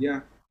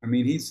 Yeah, I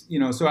mean,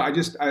 so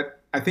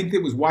I think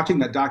it was watching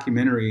that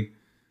documentary,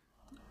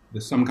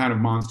 the Some Kind of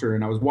Monster,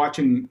 and I was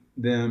watching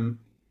them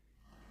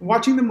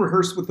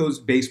rehearse with those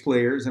bass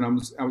players, and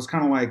I was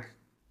kind of like,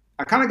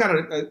 I kind of got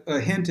a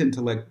hint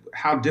into like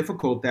how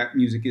difficult that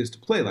music is to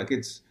play. Like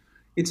it's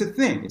a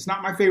thing. It's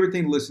not my favorite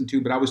thing to listen to,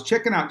 but I was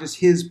checking out just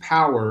his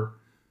power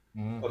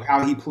Mhm. of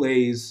how he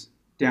plays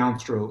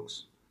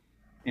downstrokes,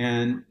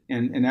 and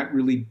that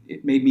really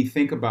it made me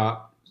think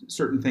about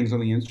certain things on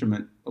the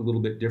instrument a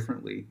little bit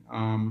differently.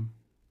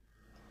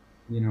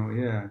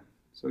 Yeah.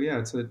 So yeah,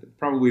 it's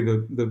probably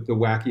the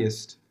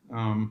wackiest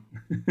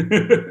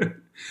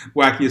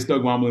wackiest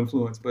Doug Womble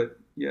influence, but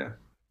yeah.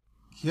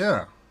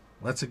 Yeah,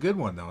 that's a good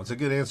one though. It's a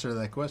good answer to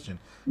that question.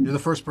 You're the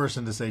first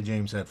person to say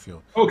James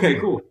Hetfield. Okay,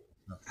 So, cool.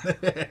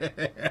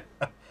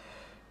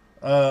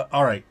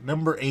 all right,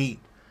 number 8.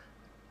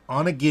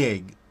 On a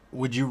gig,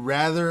 would you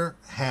rather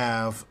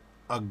have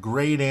a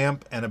great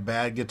amp and a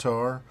bad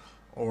guitar,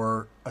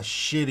 or a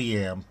shitty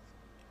amp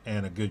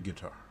and a good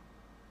guitar?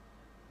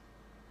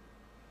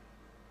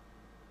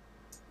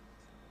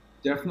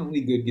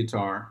 Definitely good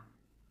guitar.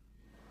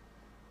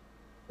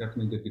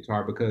 Definitely good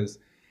guitar because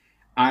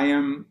I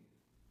am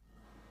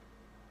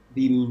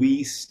the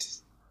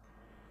least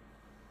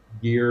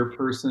gear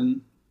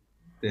person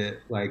that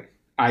like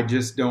I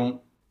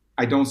don't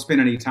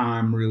spend any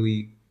time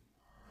really.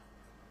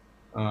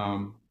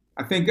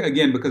 I think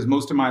again because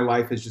most of my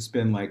life has just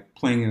been like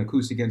playing an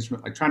acoustic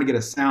instrument, like trying to get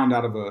a sound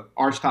out of a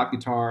archtop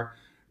guitar.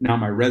 Now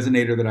my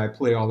resonator that I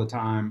play all the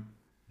time.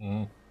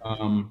 Mhm.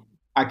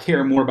 I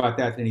care more about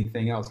that than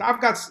anything else.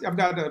 I've got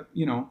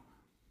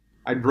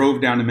I drove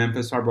down to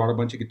Memphis. So I brought a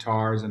bunch of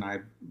guitars and I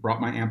brought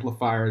my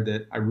amplifier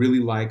that I really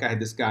like. I had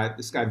this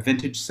guy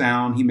Vintage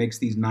Sound. He makes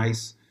these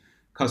nice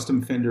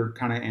custom Fender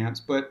kind of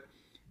amps. But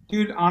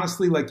dude,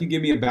 honestly, like you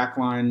give me a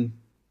Backline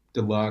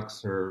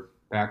Deluxe or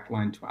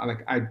Backline,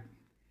 like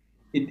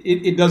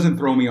it doesn't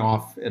throw me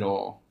off at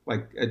all.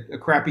 Like a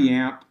crappy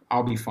amp,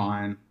 I'll be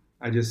fine.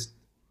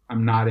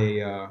 I'm not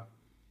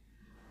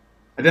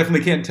I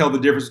definitely can't tell the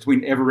difference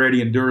between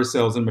Eveready and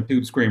Duracells in my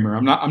Tube Screamer.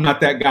 I'm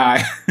not that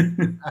guy.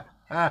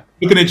 Ah,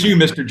 Looking at you,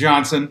 Mr.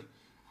 Johnson.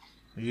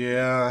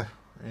 yeah,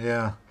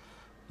 yeah.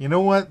 You know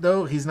what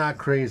though? He's not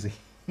crazy.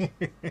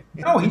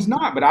 No, he's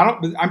not. But I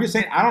don't. But I'm just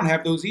saying I don't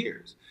have those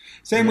ears.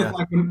 Same with Yeah.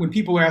 like when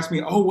people ask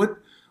me, "Oh, what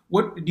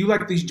do you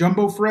like these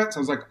jumbo frets?" I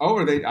was like, "Oh,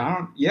 are they? I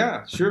don't.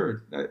 Yeah,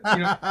 sure. And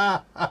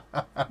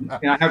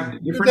I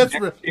have different That's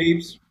neck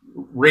shapes,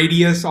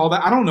 radius, all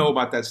that. I don't know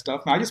about that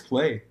stuff. I just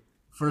play.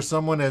 for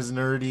someone as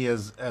nerdy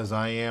as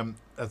I am.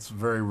 That's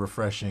very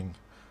refreshing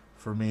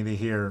for me to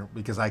hear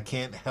because I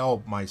can't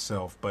help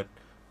myself but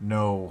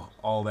know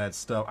all that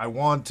stuff. I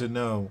want to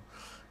know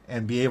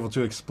and be able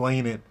to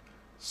explain it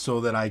so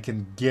that I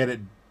can get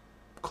it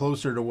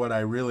closer to what I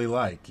really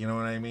like. You know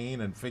what I mean?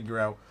 And figure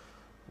out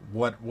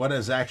what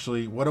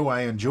do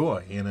I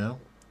enjoy. You know?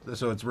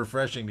 So it's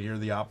refreshing to hear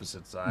the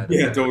opposite side of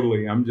Yeah, it.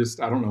 totally. I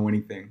don't know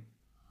anything.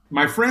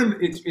 My friend,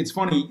 it's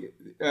funny.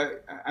 Uh,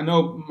 I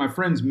know my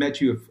friend's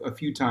met you a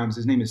few times.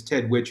 His name is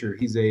Ted Witcher.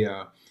 He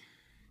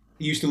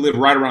used to live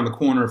right around the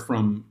corner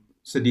from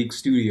Sadiq's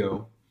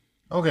studio,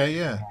 Okay,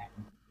 yeah.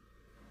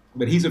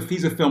 but he's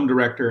a film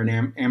director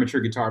and amateur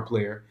guitar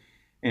player.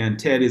 And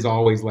Ted is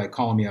always like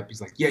calling me up. He's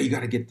like, "Yeah, you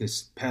got to get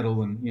this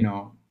pedal," and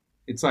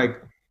it's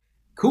like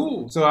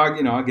cool. So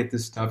I get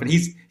this stuff, and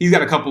he's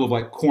got a couple of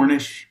like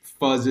Cornish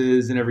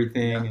fuzzes and Yeah.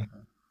 everything.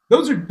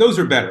 Those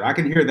are better. I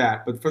can hear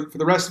that, but for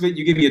the rest of it,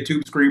 you give me a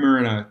tube screamer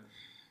and a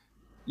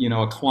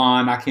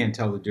Klon. I can't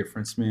tell the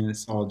difference, man.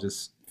 It's all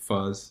just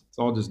fuzz. It's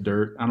all just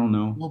dirt. I don't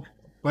know. Well,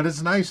 but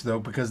it's nice though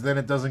because then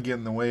it doesn't get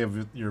in the way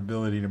of your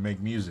ability to make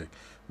music,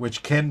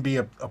 which can be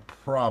a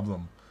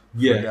problem for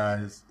Yeah,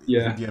 guys who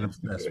yeah. get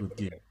obsessed with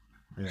gear.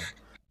 Yeah.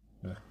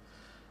 Yeah.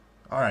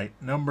 All right,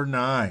 number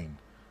 9.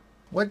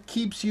 What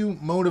keeps you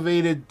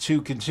motivated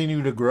to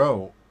continue to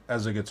grow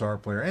as a guitar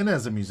player and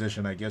as a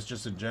musician, I guess,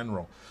 just in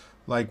general?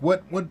 Like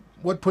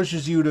what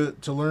pushes you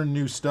to learn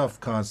new stuff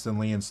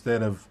constantly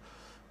instead of,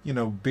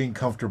 being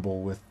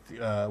comfortable with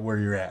where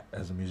you're at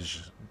as a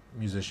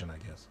musician, I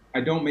guess.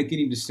 I don't make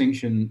any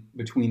distinction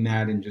between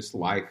that and just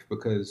life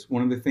because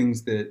one of the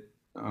things that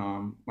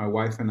my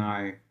wife and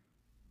I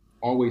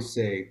always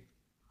say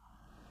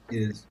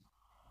is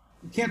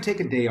you can't take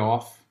a day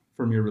off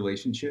from your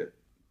relationship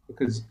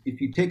because if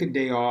you take a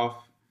day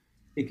off,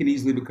 it can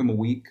easily become a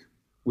week,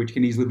 which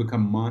can easily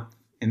become a month,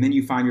 and then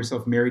you find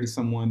yourself married to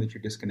someone that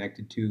you're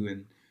disconnected to,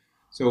 and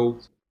so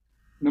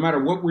no matter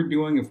what we're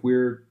doing, if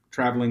we're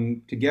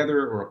traveling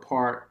together or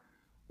apart,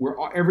 we're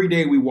every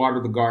day we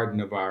water the garden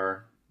of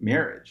our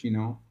marriage.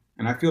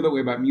 And I feel that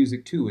way about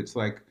music too. It's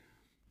like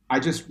I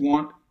just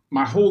want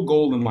my whole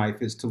goal in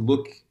life is to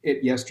look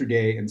at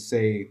yesterday and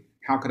say,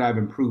 how could I have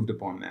improved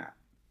upon that?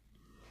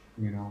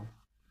 You know,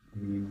 I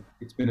mean,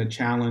 it's been a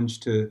challenge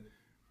to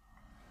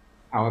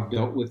how I've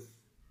dealt with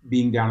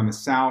being down in the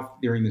South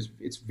during this.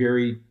 It's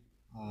very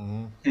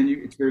Hmm. and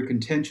it's very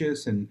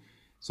contentious, and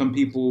some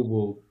people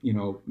will,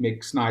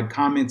 make snide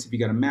comments if you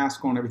got a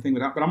mask on, everything.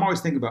 But I'm always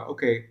thinking about,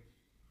 okay,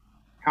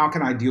 how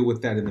can I deal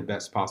with that in the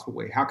best possible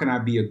way? How can I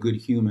be a good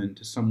human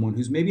to someone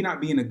who's maybe not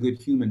being a good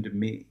human to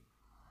me?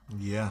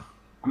 Yeah.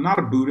 I'm not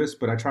a Buddhist,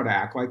 but I try to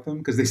act like them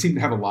because they seem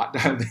to have a lot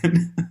dialed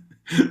in.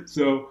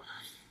 So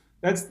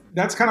that's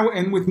kind of,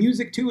 and with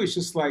music too, it's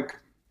just like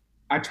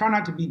I try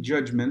not to be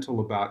judgmental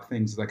about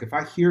things. Like if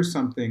I hear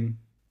something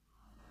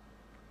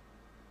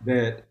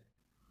that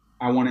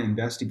I want to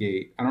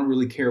investigate, I don't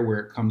really care where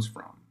it comes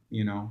from.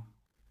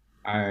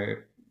 I,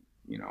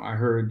 I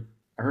heard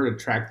a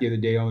track the other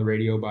day on the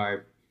radio by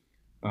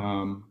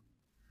um,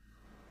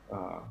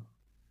 uh,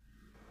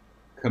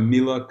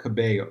 Camila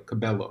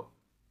Cabello.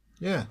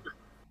 Yeah.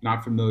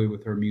 Not familiar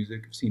with her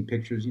music. I've seen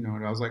pictures, and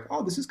I was like,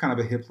 oh, this is kind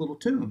of a hip little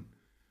tune.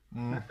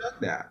 And Mm. I dug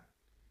that.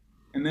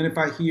 And then if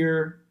I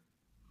hear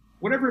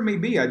whatever it may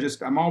be,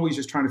 I'm always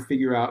just trying to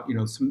figure out,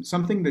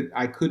 something that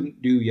I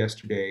couldn't do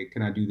yesterday.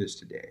 Can I do this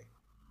today?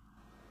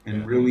 And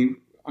Yeah. really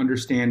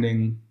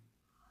understanding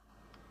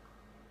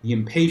the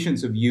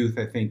impatience of youth,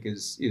 I think,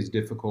 is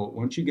difficult.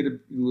 Once you get a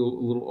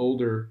little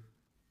older,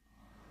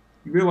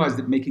 you realize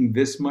that making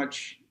this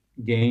much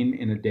gain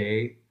in a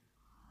day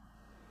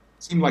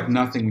seemed like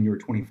nothing when you were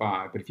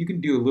 25. But if you can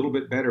do a little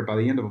bit better by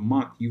the end of a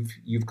month,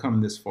 you've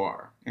come this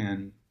far.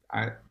 And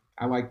I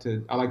I like to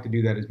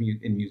do that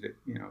in music.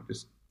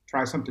 Just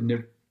try something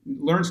new,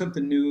 learn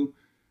something new,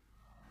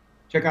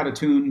 check out a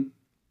tune,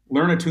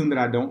 learn a tune that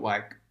I don't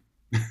like.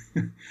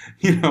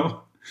 you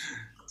know,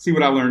 See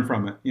what I learned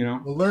from it.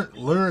 Well,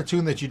 learn a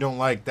tune that you don't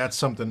like. That's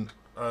something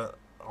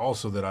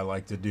also that I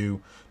like to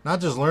do. Not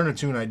just learn a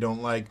tune I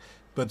don't like,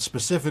 but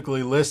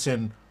specifically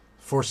listen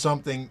for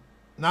something.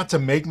 Not to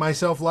make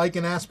myself like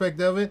an aspect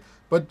of it,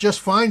 but just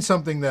find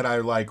something that I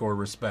like or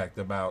respect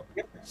about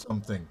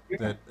something Yeah.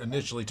 that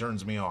initially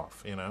turns me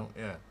off. Yeah.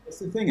 That's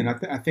the thing, and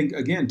I think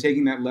again,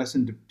 taking that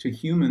lesson to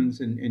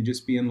humans and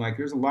just being like,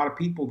 there's a lot of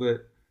people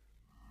that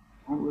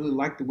I don't really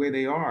like the way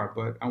they are,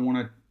 but I want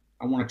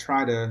to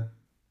try to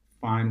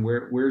find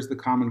where's the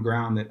common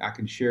ground that I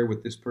can share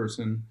with this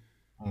person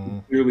who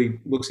Mm, clearly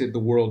looks at the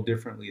world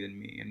differently than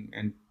me,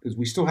 and because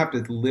we still have to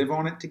live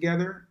on it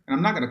together, and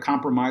I'm not going to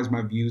compromise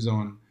my views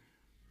on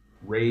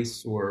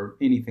race or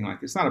anything like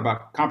this. It's not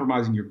about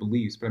compromising your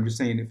beliefs, but I'm just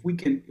saying if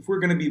we're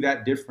going to be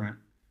that different,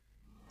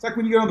 it's like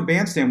when you get on the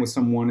bandstand with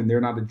someone and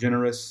they're not a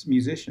generous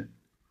musician.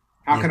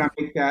 How yeah. can I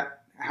make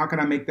that? How can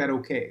I make that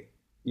okay?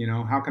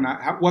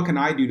 What can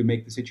I do to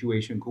make the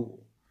situation cool?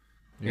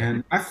 Yeah.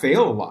 And I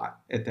fail a lot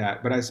at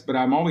that, but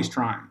I'm always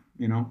trying.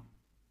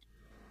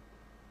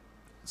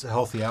 It's a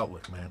healthy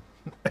outlook, man.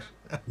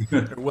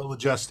 They're well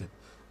adjusted.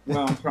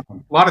 Well, I'm trying.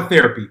 A lot of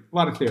therapy. A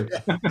lot of therapy.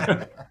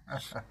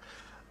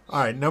 All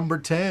right, number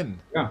 10.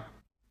 Yeah.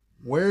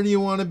 Where do you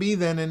want to be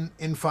then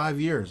in 5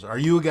 years? Are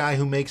you a guy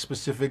who makes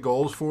specific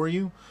goals for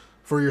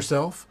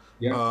yourself?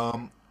 Yeah.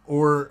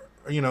 Or,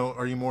 are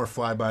you more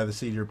fly by the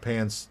seat of your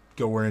pants,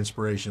 go where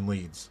inspiration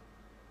leads?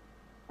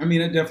 I mean,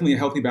 definitely a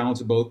healthy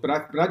balance of both, but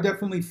I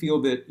definitely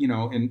feel that,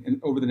 in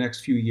over the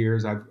next few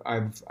years,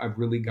 I've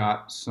really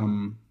got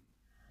um,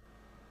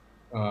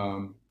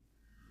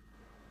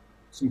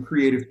 some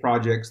creative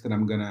projects that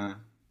I'm gonna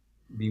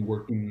be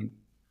working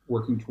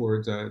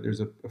towards.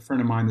 There's a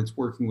friend of mine that's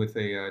working with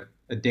a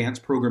dance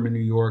program in New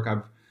York.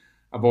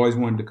 I've always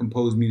wanted to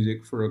compose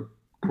music for a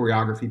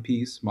choreography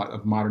piece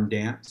of modern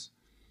dance.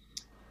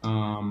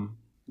 I'm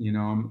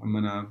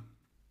gonna.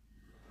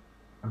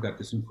 I've got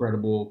this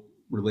incredible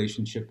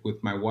relationship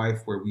with my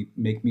wife where we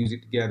make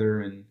music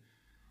together, and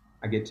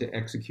I get to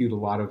execute a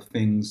lot of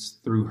things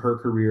through her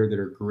career that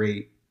are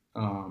great,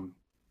 and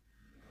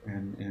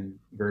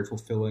very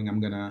fulfilling.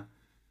 I've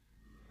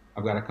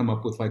got to come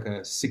up with like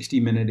a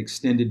 60-minute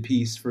extended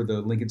piece for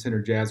the Lincoln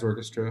Center Jazz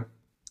Orchestra.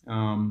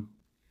 Um,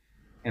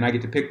 and I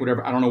get to pick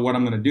whatever. I don't know what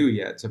I'm going to do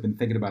yet. So I've been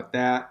thinking about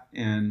that.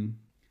 And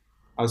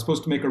I was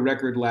supposed to make a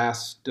record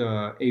last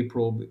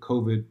April, but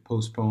COVID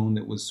postponed.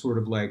 It was sort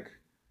of like,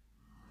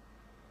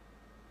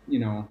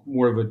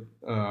 more of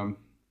a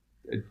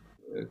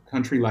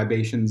country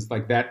libations,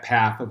 like that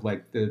path of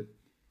like you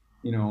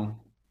know,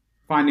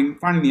 finding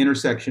the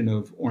intersection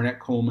of Ornette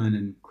Coleman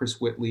and Chris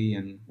Whitley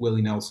and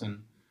Willie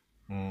Nelson,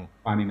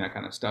 finding that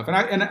kind of stuff.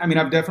 And I mean,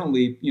 I've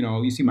definitely,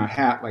 you see my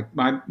hat, like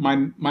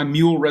my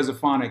mule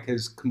Resophonic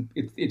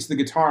it's the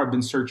guitar I've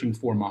been searching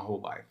for my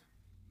whole life.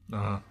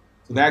 Uh-huh.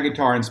 So that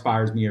guitar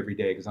inspires me every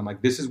day because I'm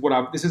like, this is what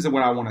I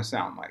want to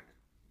sound like.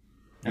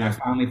 And I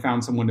finally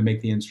found someone to make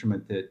the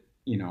instrument that,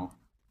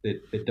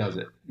 that does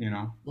it,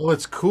 Well,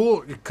 it's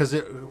cool because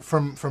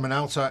from an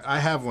outside, I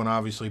have one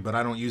obviously, but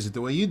I don't use it the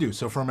way you do.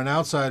 So from an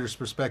outsider's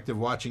perspective,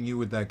 watching you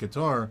with that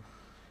guitar,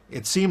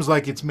 it seems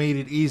like it's made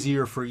it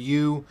easier for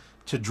you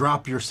to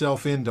drop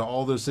yourself into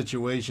all those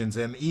situations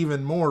and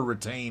even more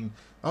retain.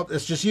 Oh,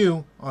 it's just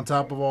you on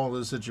top of all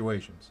those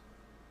situations.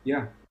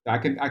 Yeah. I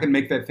can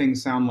make that thing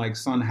sound like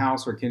Son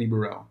House or Kenny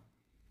Burrell.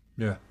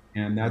 Yeah.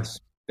 And that's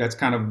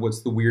kind of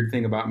what's the weird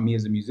thing about me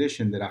as a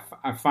musician, that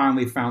I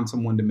finally found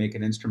someone to make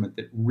an instrument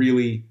that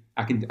really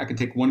I can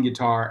take one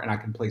guitar and I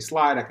can play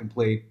slide, I can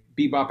play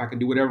bebop, I can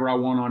do whatever I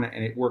want on it,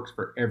 and it works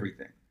for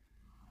everything.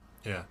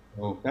 Yeah.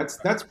 So that's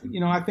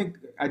I think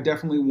I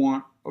definitely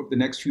want over the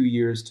next few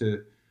years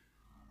to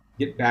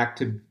get back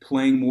to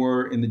playing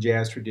more in the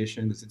jazz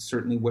tradition because it's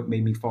certainly what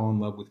made me fall in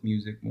love with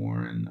music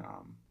more. And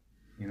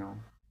you know,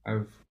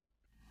 I've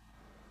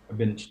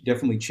been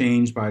definitely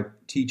changed by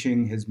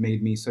teaching has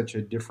made me such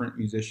a different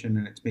musician,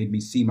 and it's made me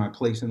see my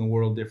place in the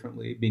world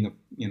differently. Being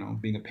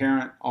a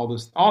parent, all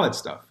that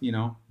stuff.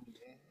 Yeah.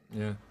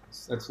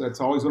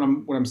 That's always what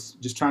I'm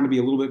just trying to be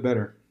a little bit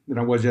better than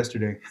I was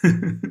yesterday.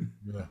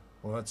 Yeah.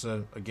 Well, that's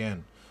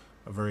again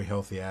a very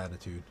healthy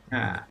attitude.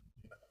 Ah,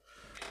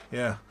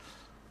 Yeah.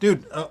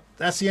 Dude,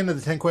 that's the end of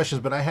the 10 questions,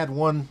 but I had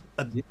one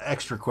yeah.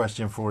 extra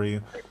question for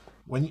you.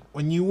 When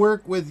you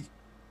work with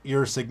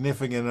your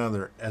significant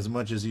other as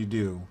much as you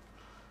do,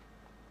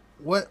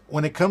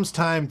 when it comes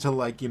time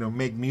to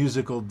make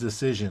musical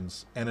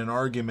decisions and an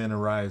argument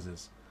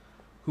arises,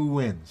 who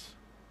wins?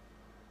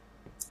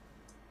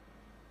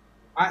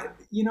 I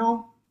you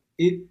know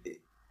it.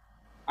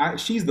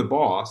 She's the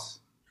boss.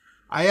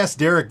 I asked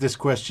Derek this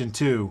question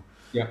too,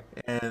 Yeah.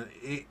 and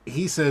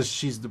he says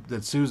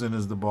that Susan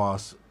is the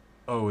boss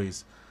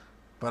always,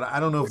 but I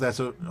don't know if that's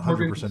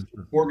 100%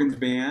 true. Morgan's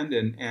band,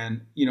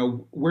 and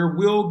where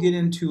we'll get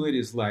into it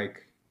is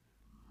like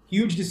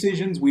huge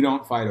decisions we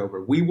don't fight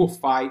over. We will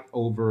fight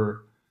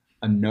over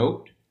a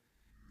note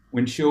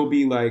when she'll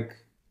be like,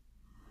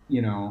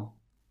 you know,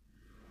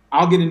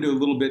 I'll get into a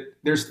little bit.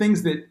 There's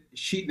things that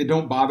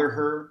don't bother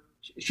her.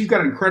 She's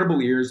got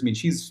incredible ears. I mean,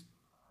 she's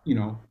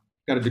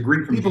got a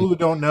degree from People who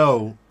don't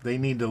know, they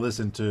need to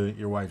listen to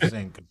your wife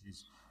sing because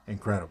she's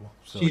incredible.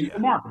 So she's yeah.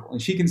 remarkable,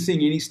 and she can sing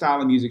any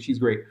style of music. She's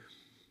great.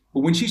 But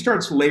when she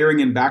starts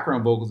layering in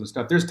background vocals and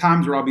stuff, there's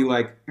times where I'll be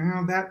like,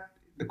 that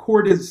the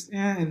chord is,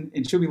 and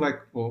she'll be like,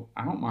 well,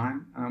 I don't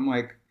mind. And I'm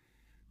like,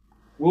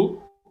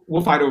 we'll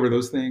fight over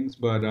those things,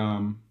 but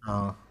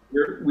Uh,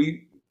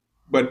 we,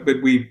 but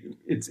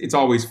it's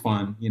always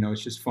fun.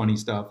 It's just funny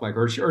stuff. Like,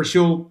 or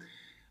she'll,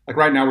 like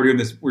right now we're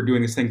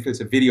doing this thing. It's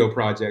a video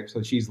project,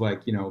 so she's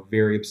like,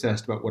 very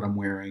obsessed about what I'm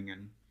wearing,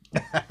 and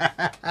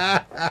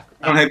I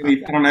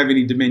don't have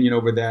any dominion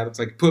over that. It's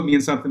like, put me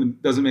in something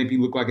that doesn't make me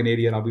look like an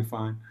idiot. I'll be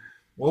fine.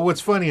 Well,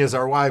 what's funny is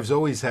our wives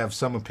always have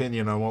some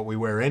opinion on what we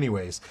wear,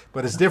 anyways.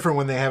 But it's different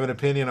when they have an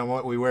opinion on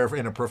what we wear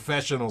in a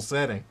professional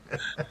setting.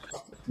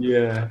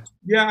 Yeah.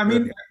 Yeah. I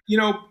mean,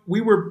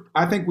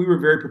 I think we were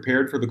very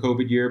prepared for the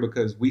COVID year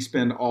because we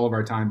spend all of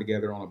our time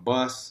together on a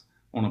bus,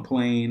 on a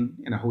plane,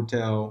 in a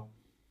hotel.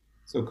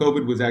 So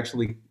COVID was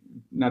actually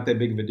not that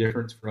big of a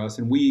difference for us.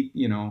 And we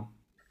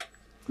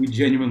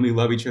genuinely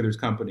love each other's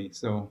company.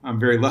 So I'm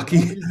very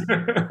lucky.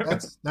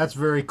 That's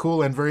very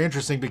cool and very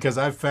interesting because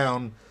I've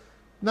found,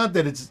 not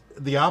that it's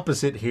the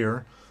opposite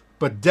here,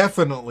 but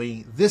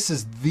definitely this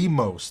is the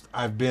most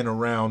I've been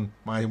around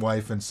my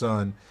wife and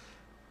son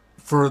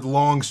for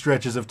long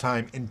stretches of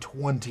time in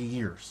 20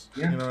 years.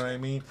 Yeah. You know what I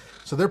mean?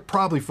 So they're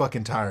probably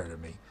fucking tired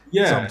of me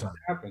Yeah. It sometimes.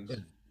 happens.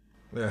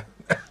 Yeah.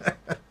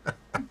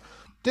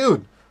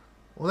 Dude,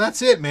 Well,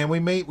 that's it, man. We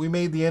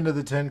made the end of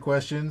the 10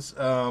 questions.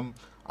 I'll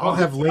Oh,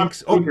 have I'm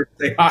links. Oh, eager to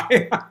say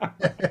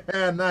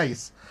hi.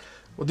 nice.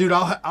 Well, dude,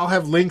 I'll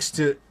have links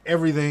to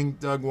everything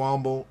Doug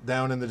Womble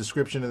down in the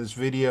description of this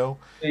video.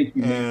 Thank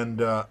you, man.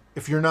 And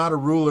if you're not a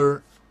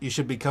ruler, you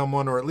should become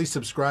one, or at least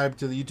subscribe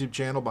to the YouTube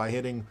channel by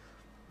hitting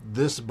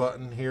this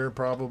button here,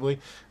 probably.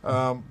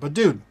 But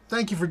dude,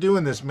 thank you for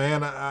doing this,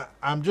 man.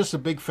 I'm just a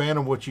big fan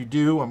of what you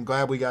do. I'm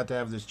glad we got to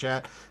have this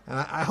chat, and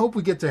I hope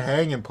we get to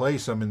hang and play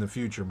some in the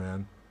future,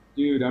 man.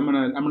 Dude, I'm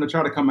gonna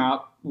try to come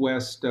out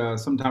west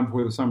sometime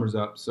before the summer's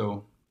up.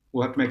 So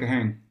we'll have to make a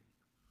hang.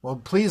 Well,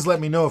 please let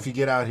me know if you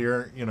get out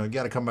here. You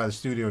got to come by the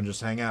studio and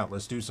just hang out.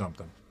 Let's do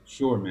something.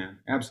 Sure, man.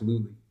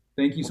 Absolutely.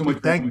 Thank you Well, so much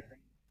dude, for having me.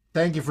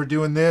 thank you for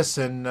doing this,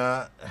 and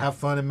have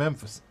fun in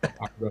Memphis. All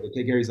right, brother.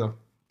 Take care of yourself.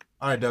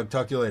 All right, Doug.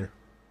 Talk to you later.